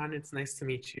 Dionne. It's nice to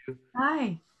meet you.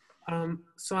 Hi.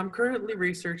 So I'm currently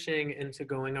researching into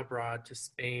going abroad to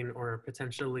Spain or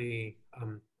potentially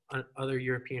other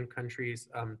European countries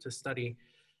to study.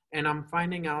 And I'm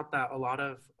finding out that a lot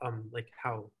of like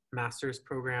how master's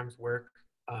programs work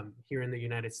here in the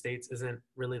United States isn't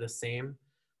really the same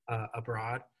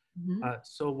abroad. Mm-hmm.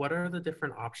 So what are the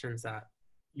different options that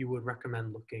you would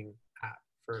recommend looking at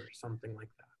for something like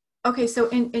that? Okay, so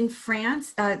in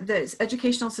France, the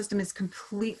educational system is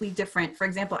completely different. For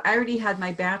example, I already had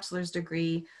my bachelor's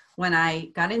degree when I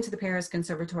got into the Paris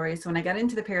Conservatory. So when I got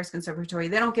into the Paris Conservatory,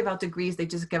 they don't give out degrees, they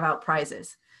just give out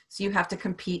prizes. So you have to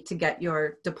compete to get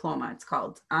your diploma, it's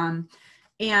called.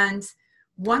 And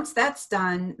once that's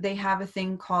done, they have a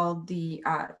thing called the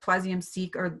Troisième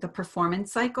cycle, or the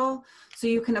performance cycle. So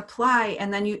you can apply,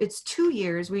 and then it's 2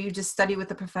 years where you just study with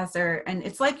the professor, and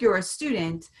it's like you're a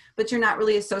student, but you're not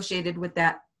really associated with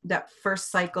that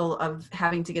first cycle of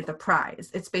having to get the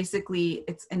prize.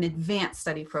 It's an advanced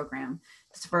study program.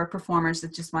 It's for performers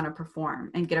that just want to perform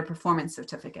and get a performance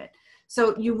certificate.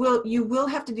 So you will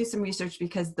have to do some research,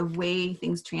 because the way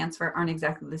things transfer aren't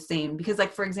exactly the same. Because,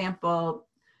 like, for example,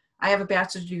 I have a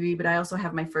bachelor's degree, but I also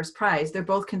have my first prize. They're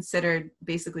both considered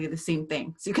basically the same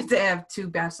thing. So you could have 2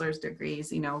 bachelor's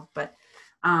degrees, you know, but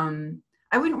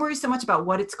I wouldn't worry so much about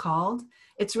what it's called.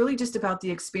 It's really just about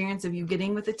the experience of you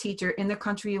getting with a teacher in the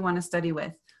country you want to study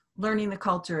with, learning the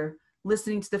culture,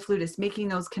 listening to the flutist, making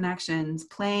those connections,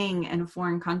 playing in a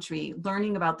foreign country,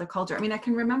 learning about the culture. I mean, I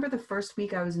can remember the first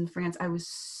week I was in France, I was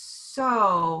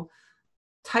so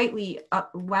tightly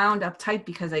wound up tight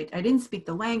because I didn't speak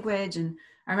the language. And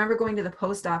I remember going to the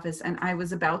post office, and I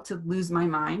was about to lose my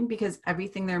mind because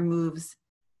everything there moves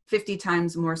 50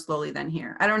 times more slowly than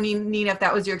here. I don't need if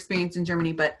that was your experience in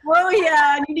Germany, but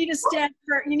yeah, you needed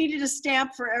a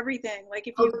stamp for everything. Like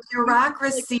if you the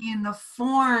bureaucracy and the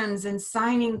forms and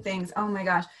signing things. Oh my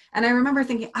gosh. And I remember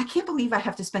thinking, I can't believe I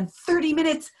have to spend 30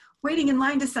 minutes waiting in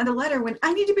line to send a letter when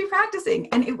I need to be practicing.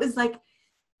 And it was like,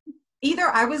 either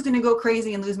I was going to go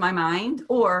crazy and lose my mind,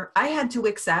 or I had to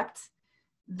accept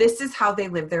this is how they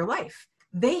live their life.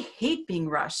 They hate being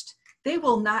rushed. They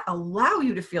will not allow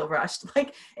you to feel rushed.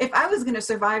 Like, if I was going to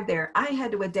survive there, I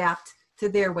had to adapt to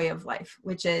their way of life,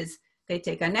 which is they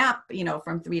take a nap, you know,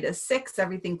 from 3 to 6,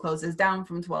 everything closes down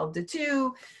from 12 to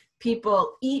 2.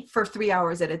 People eat for 3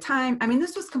 hours at a time. I mean,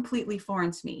 this was completely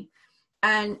foreign to me.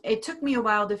 And it took me a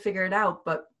while to figure it out.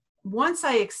 But once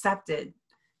I accepted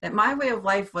that my way of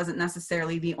life wasn't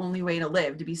necessarily the only way to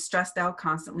live, to be stressed out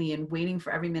constantly and waiting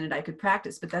for every minute I could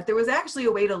practice, but that there was actually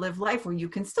a way to live life where you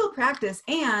can still practice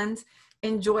and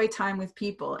enjoy time with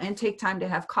people and take time to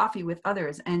have coffee with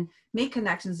others and make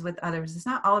connections with others. It's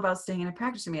not all about staying in a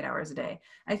practice room 8 hours a day.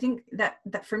 I think that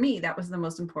for me, that was the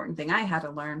most important thing I had to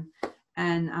learn.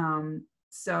 And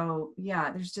so,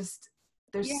 yeah,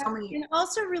 there's Yeah, so many. and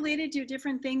also related to a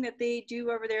different thing that they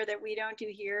do over there that we don't do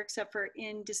here, except for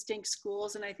in distinct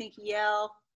schools. And I think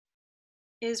Yale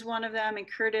is one of them and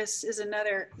Curtis is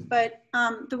another. But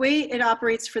the way it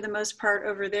operates for the most part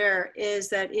over there is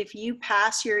that if you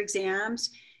pass your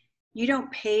exams, you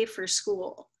don't pay for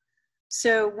school.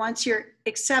 So once you're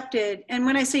accepted, and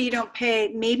when I say you don't pay,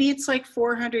 maybe it's like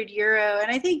 400 euro.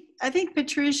 And I think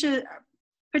Patricia,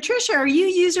 are you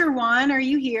user one? Are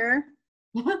you here?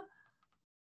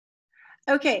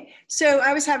 Okay, so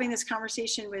I was having this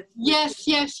conversation with. Yes,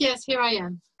 here I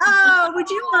am. Oh, would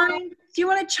you mind? Do you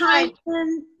want to chime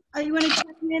in? You want to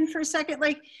chime in for a second?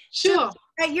 Like, sure. So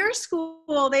at your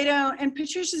school, they don't, and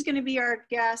Patricia's going to be our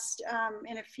guest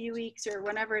in a few weeks or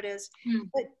whenever it is.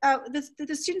 But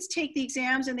the students take the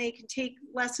exams and they can take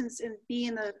lessons and be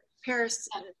in the Paris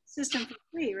system for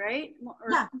free, right?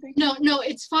 Or something? No,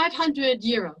 it's 500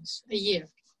 euros a year.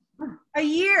 A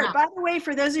year. Yeah. By the way,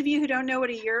 for those of you who don't know what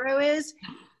a euro is,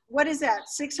 what is that?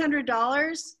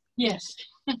 $600? Yes.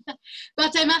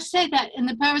 But I must say that in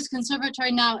the Paris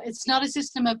Conservatory now, it's not a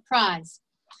system of prize.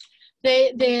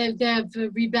 They've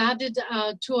rebranded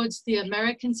towards the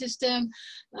American system,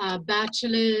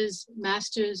 bachelor's,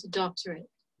 master's, doctorate.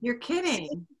 You're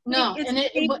kidding. No,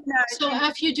 so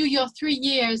after you do your 3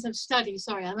 years of study,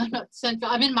 sorry, I'm not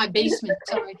central, I'm in my basement,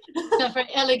 sorry, it's not very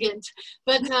elegant,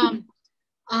 but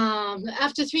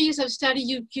after 3 years of study,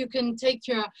 you can take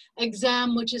your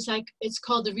exam, which is like, it's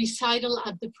called the recital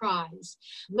of the prize,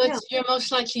 but you're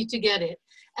most likely to get it.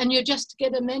 And you just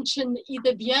get a mention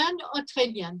either bien or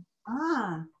très bien.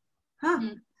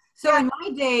 So in my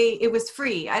day, it was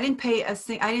free. I didn't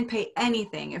pay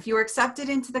anything. If you were accepted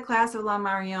into the class of La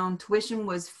Marion, tuition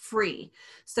was free.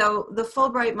 So the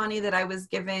Fulbright money that I was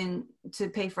given to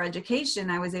pay for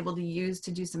education, I was able to use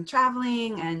to do some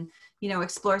traveling and, you know,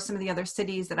 explore some of the other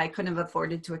cities that I couldn't have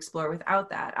afforded to explore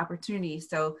without that opportunity.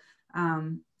 So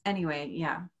anyway,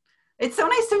 yeah. It's so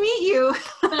nice to meet you.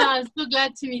 I'm so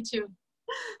glad to meet you.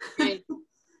 Great.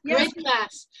 Great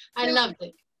class. I loved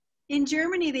it. In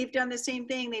Germany, they've done the same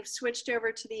thing. They've switched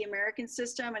over to the American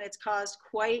system, and it's caused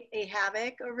quite a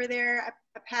havoc over there.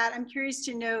 Pat, I'm curious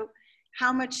to know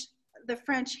how much the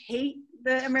French hate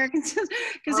the American system.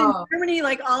 Because in Germany,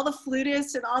 like all the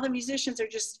flutists and all the musicians are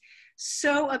just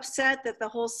so upset that the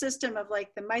whole system of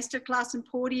like the Masterclass and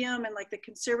podium and like the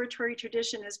conservatory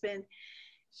tradition has been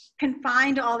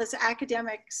confined to all this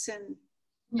academics and.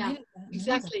 Yeah,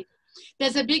 exactly.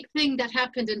 There's a big thing that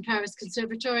happened in Paris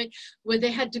Conservatory where they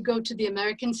had to go to the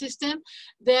American system.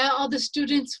 There, all the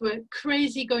students were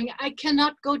crazy going, I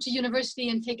cannot go to university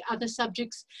and take other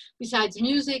subjects besides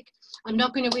music. I'm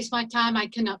not going to waste my time. I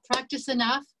cannot practice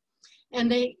enough. And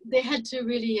they had to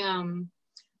really,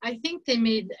 I think they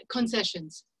made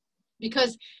concessions.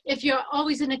 Because if you're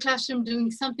always in a classroom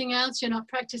doing something else, you're not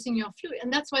practicing your flute.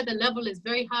 And that's why the level is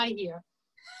very high here.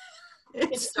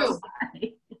 It's true.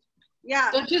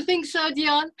 Yeah. Don't you think so,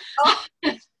 Dionne? Oh,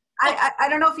 I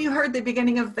don't know if you heard the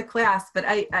beginning of the class, but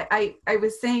I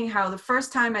was saying how the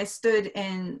first time I stood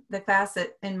in the class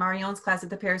in Marion's class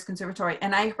at the Paris Conservatory,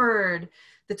 and I heard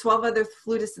the 12 other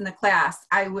flutists in the class,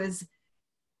 I was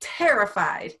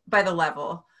terrified by the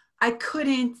level. I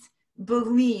couldn't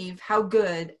believe how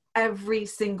good every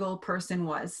single person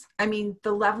was. I mean,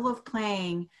 the level of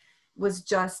playing was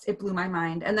just, it blew my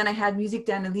mind. And then I had Musique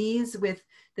d'Analyse with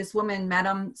this woman,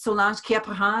 Madame Solange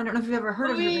Caprahan. I don't know if you've ever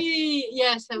heard of her.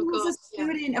 Yes, of course. She was a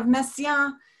student of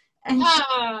Messiaen, and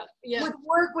she would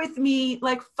work with me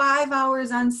like 5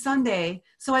 hours on Sunday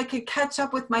so I could catch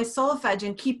up with my solfege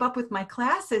and keep up with my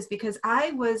classes, because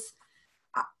I was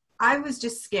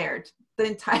just scared. The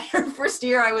entire first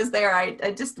year I was there,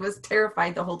 I just was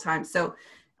terrified the whole time. So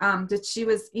that she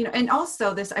was, you know, and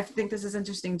also this, I think this is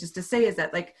interesting just to say, is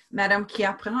that like Madame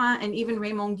Caprahan and even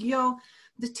Raymond Guillot,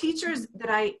 the teachers that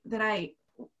I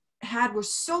had were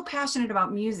so passionate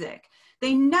about music.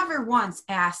 They never once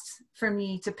asked for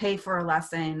me to pay for a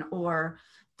lesson, or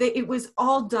it was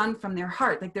all done from their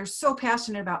heart. Like they're so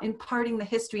passionate about imparting the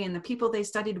history and the people they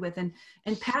studied with and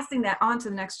passing that on to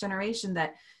the next generation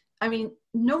that, I mean,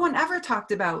 no one ever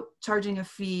talked about charging a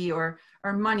fee or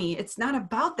money. It's not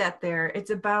about that there. It's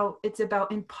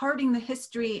about imparting the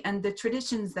history and the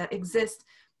traditions that exist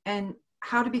and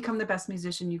how to become the best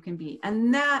musician you can be.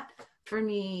 And that, for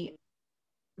me,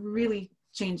 really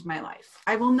changed my life.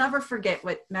 I will never forget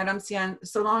what Madame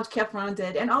Solange Caprahan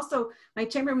did. And also my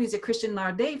chamber music, Christian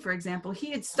Lardet, for example, he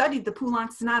had studied the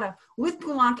Poulenc Sonata with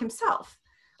Poulenc himself.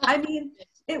 I mean,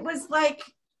 it was like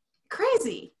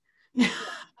crazy.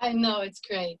 I know, it's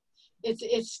great.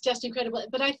 It's just incredible.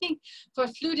 But I think for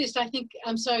flutists,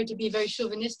 I'm sorry to be very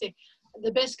chauvinistic,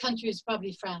 the best country is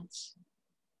probably France.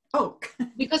 Oh,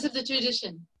 because of the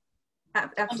tradition.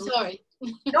 absolutely.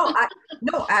 I'm sorry.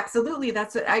 No, absolutely.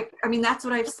 That's what I mean, that's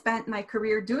what I've spent my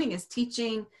career doing, is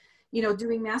teaching,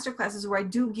 doing master classes where I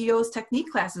do Guillot's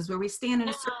technique classes where we stand in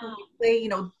a circle, we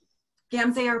play,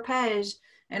 gamze arpege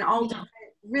and all different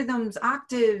rhythms,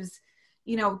 octaves,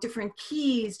 different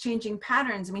keys, changing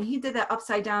patterns. I mean, he did that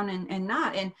upside down and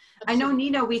not. And I know,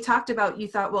 Nina, we talked about, you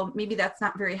thought, well, maybe that's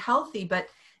not very healthy, but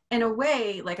in a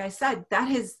way, like I said,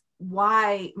 that is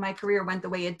why my career went the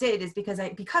way it did, is because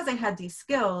I had these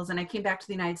skills and I came back to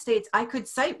the United States. I could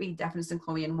sight read Deafness and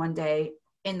Chloe in one day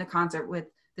in the concert with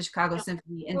the Chicago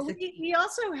Symphony. Well, we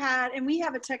also had, and we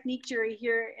have a technique jury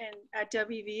here at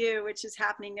WVU, which is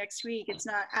happening next week. It's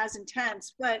not as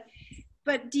intense, but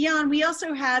Dionne, we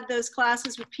also had those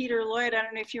classes with Peter Lloyd. I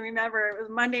don't know if you remember, it was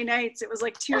Monday nights. It was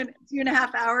like two and a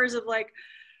half hours of like,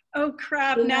 oh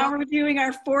crap, now we're doing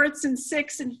our fourths and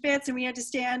sixths and fifths, and we had to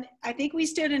stand, I think we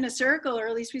stood in a circle, or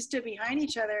at least we stood behind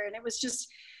each other, and it was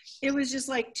just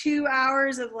like 2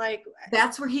 hours of like.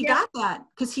 That's where he got that,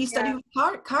 because he studied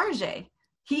with Carge.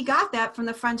 He got that from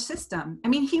the French system. I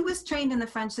mean, he was trained in the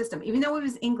French system, even though it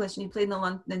was English and he played in the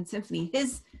London Symphony.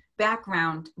 His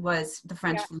background was the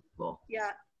French flute school.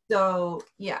 Yeah. So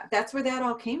yeah, that's where that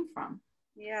all came from.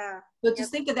 Yeah. So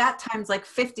just think of that times like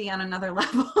 50 on another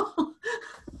level.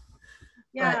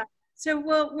 Yeah. But, so,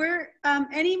 well, we're,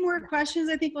 any more questions?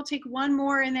 I think we'll take one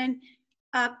more, and then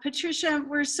Patricia,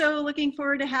 we're so looking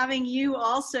forward to having you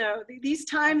also. These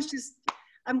times just,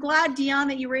 I'm glad, Dionne,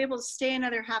 that you were able to stay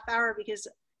another half hour, because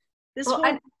this whole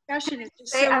discussion is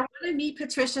just so. I want to meet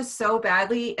Patricia so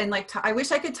badly, and like I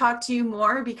wish I could talk to you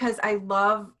more, because I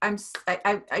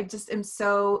just am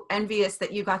so envious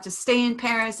that you got to stay in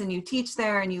Paris and you teach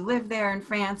there and you live there in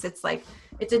France. It's like,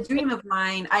 it's a dream of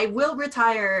mine. I will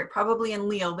retire probably in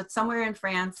Lille, but somewhere in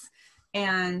France.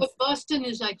 And but Boston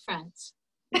is like France.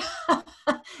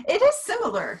 It is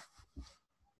similar.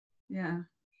 Yeah.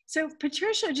 So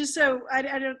Patricia, just so I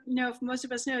don't know if most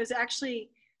of us know, is actually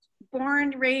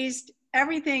born, raised,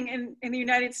 everything in the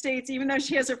United States, even though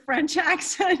she has a French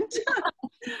accent.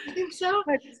 I think so.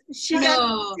 But she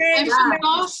no, I'm from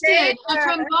Boston. I'm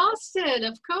from Boston,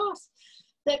 of course.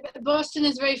 Boston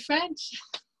is very French.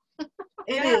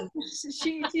 It is.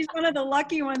 She's one of the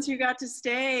lucky ones who got to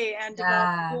stay and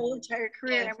develop the whole entire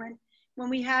career. Yes. And when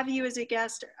we have you as a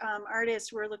guest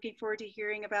artist, we're looking forward to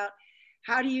hearing about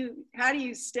how do you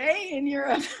stay in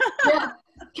Europe? Yeah.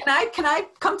 Can I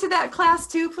come to that class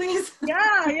too, please?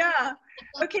 Yeah.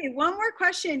 Okay, one more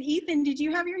question. Ethan, did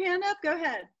you have your hand up? Go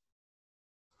ahead.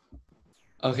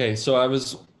 Okay, so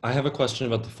I have a question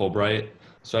about the Fulbright.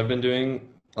 So I've been doing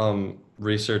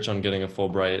research on getting a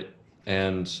Fulbright,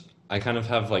 and I kind of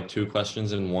have like two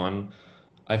questions in one.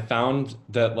 I found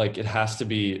that like it has to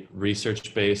be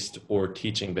research based or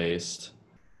teaching based.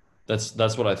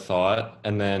 That's what I thought.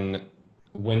 And then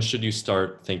when should you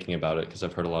start thinking about it? Because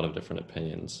I've heard a lot of different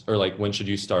opinions. Or like, when should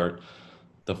you start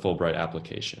the Fulbright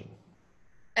application?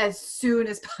 As soon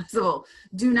as possible.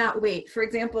 Do not wait. For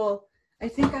example, I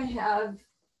think I have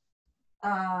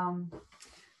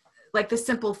like The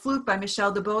Simple Flute by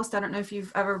Michel Debost. I don't know if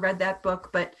you've ever read that book,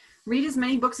 but read as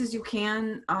many books as you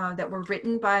can that were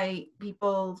written by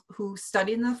people who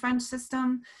studied in the French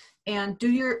system, and do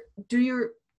your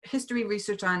history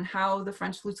research on how the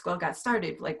French flute school got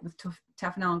started, like with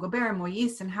Taffanel and Gobert and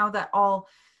Moïse, and how that all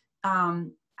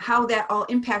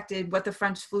impacted what the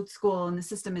French flute school and the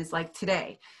system is like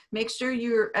today. Make sure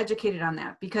you're educated on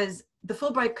that, because the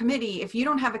Fulbright committee, if you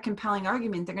don't have a compelling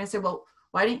argument, they're going to say, well,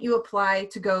 why didn't you apply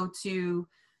to go to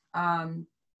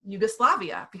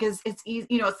Yugoslavia? Because it's easy,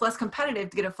 it's less competitive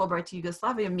to get a Fulbright to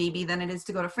Yugoslavia maybe than it is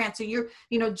to go to France. So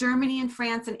Germany and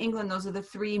France and England, those are the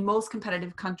three most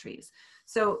competitive countries.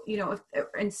 So,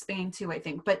 in Spain too, I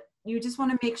think, but you just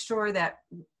want to make sure that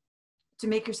to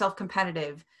make yourself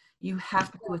competitive, you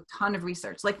have to do a ton of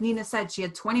research. Like Nina said, she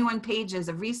had 21 pages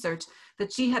of research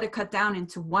that she had to cut down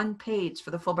into one page for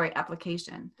the Fulbright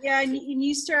application. Yeah, and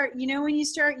you start, when you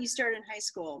start in high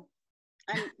school.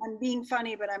 I'm being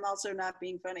funny, but I'm also not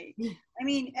being funny. I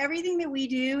mean, everything that we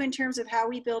do in terms of how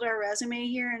we build our resume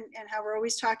here, and how we're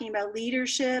always talking about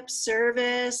leadership,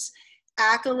 service,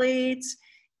 accolades,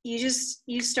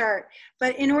 you start.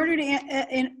 But in order to,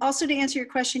 and also to answer your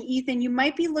question, Ethan, you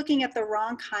might be looking at the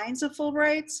wrong kinds of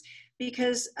Fulbrights,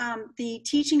 because the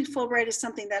teaching Fulbright is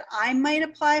something that I might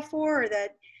apply for, or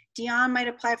that Dionne might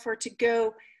apply for, to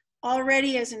go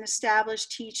already as an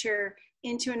established teacher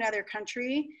into another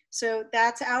country. So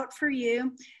that's out for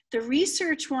you. The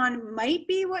research one might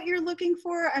be what you're looking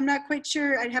for. I'm not quite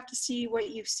sure. I'd have to see what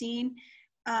you've seen.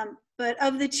 But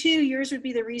of the two, yours would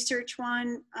be the research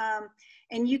one.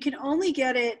 And you can only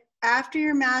get it after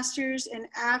your master's and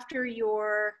after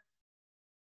your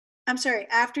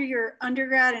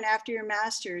undergrad and after your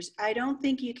master's, I don't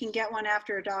think you can get one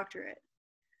after a doctorate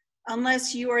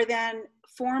unless you are then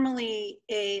formally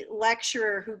a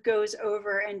lecturer who goes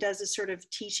over and does a sort of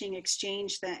teaching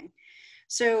exchange thing.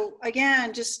 So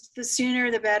again, just the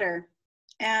sooner the better.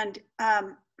 And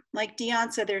like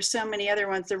Dionne said, there's so many other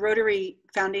ones. The Rotary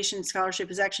Foundation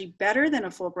Scholarship is actually better than a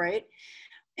Fulbright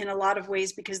in a lot of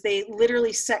ways because they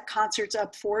literally set concerts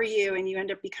up for you and you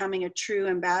end up becoming a true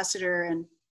ambassador. And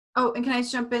oh, and can I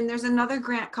jump in? There's another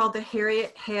grant called the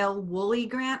Harriet Hale Woolley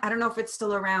grant. I don't know if it's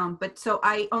still around, but so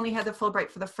I only had the Fulbright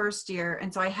for the first year.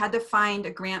 And so I had to find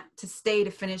a grant to stay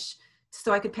to finish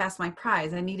so I could pass my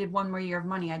prize. I needed one more year of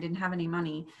money. I didn't have any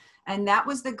money. And that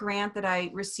was the grant that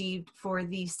I received for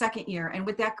the second year. And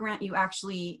with that grant, you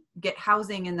actually get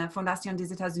housing in the Fondation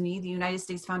des États-Unis, the United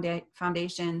States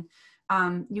Foundation.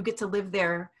 You get to live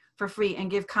there for free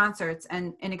and give concerts.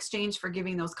 And in exchange for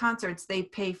giving those concerts, they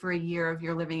pay for a year of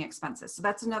your living expenses. So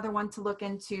that's another one to look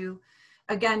into.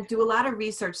 Again, do a lot of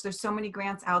research. There's so many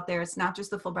grants out there. It's not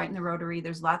just the Fulbright and the Rotary.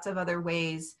 There's lots of other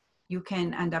ways you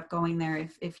can end up going there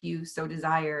if you so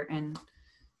desire. And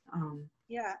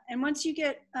yeah, and once you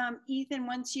get, Ethan,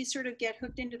 once you sort of get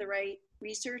hooked into the right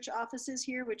research offices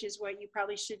here, which is what you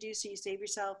probably should do so you save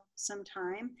yourself some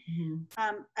time,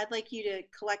 I'd like you to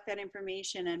collect that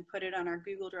information and put it on our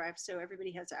Google Drive so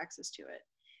everybody has access to it.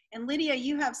 And Lydia,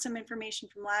 you have some information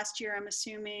from last year, I'm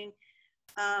assuming,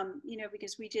 you know,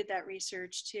 because we did that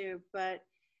research too. But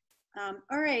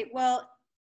all right, well,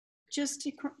 just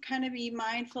to kind of be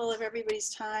mindful of everybody's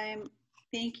time,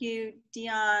 thank you,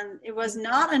 Dionne. It was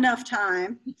not enough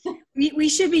time. We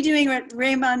should be doing what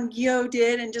Raymond Guillot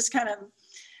did and just kind of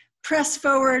press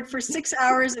forward for 6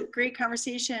 hours of great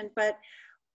conversation, but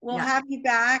we'll have you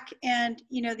back. And,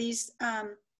 you know, these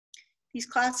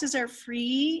classes are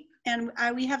free and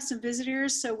we have some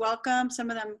visitors, so welcome. Some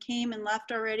of them came and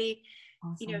left already.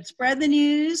 Awesome. You know, spread the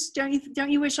news. Don't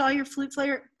you wish all your flute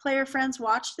player friends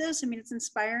watched this? I mean, it's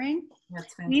inspiring.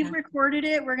 That's fantastic. We've recorded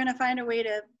it. We're going to find a way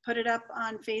to put it up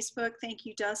on Facebook. Thank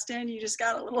you, Dustin. You just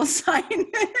got a little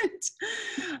assignment.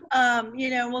 You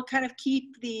know, we'll kind of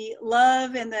keep the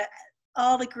love and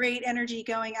all the great energy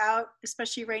going out,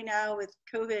 especially right now with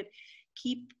COVID.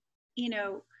 Keep, you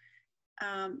know,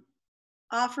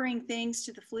 offering things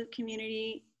to the flute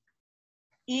community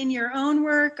in your own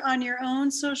work, on your own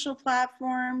social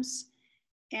platforms,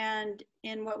 and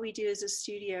in what we do as a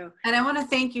studio. And I want to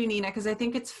thank you, Nina, because I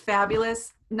think it's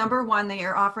fabulous. Number one, that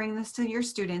you're offering this to your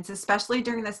students, especially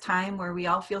during this time where we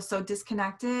all feel so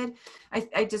disconnected.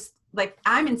 I just, like,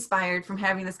 I'm inspired from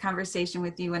having this conversation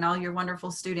with you and all your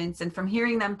wonderful students and from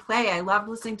hearing them play. I love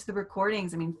listening to the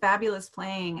recordings. I mean, fabulous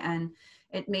playing. And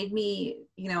it made me,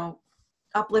 you know,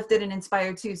 uplifted and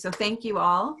inspired too. So thank you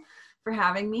all for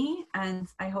having me, and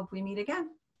I hope we meet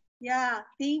again. Yeah,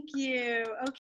 thank you. Okay.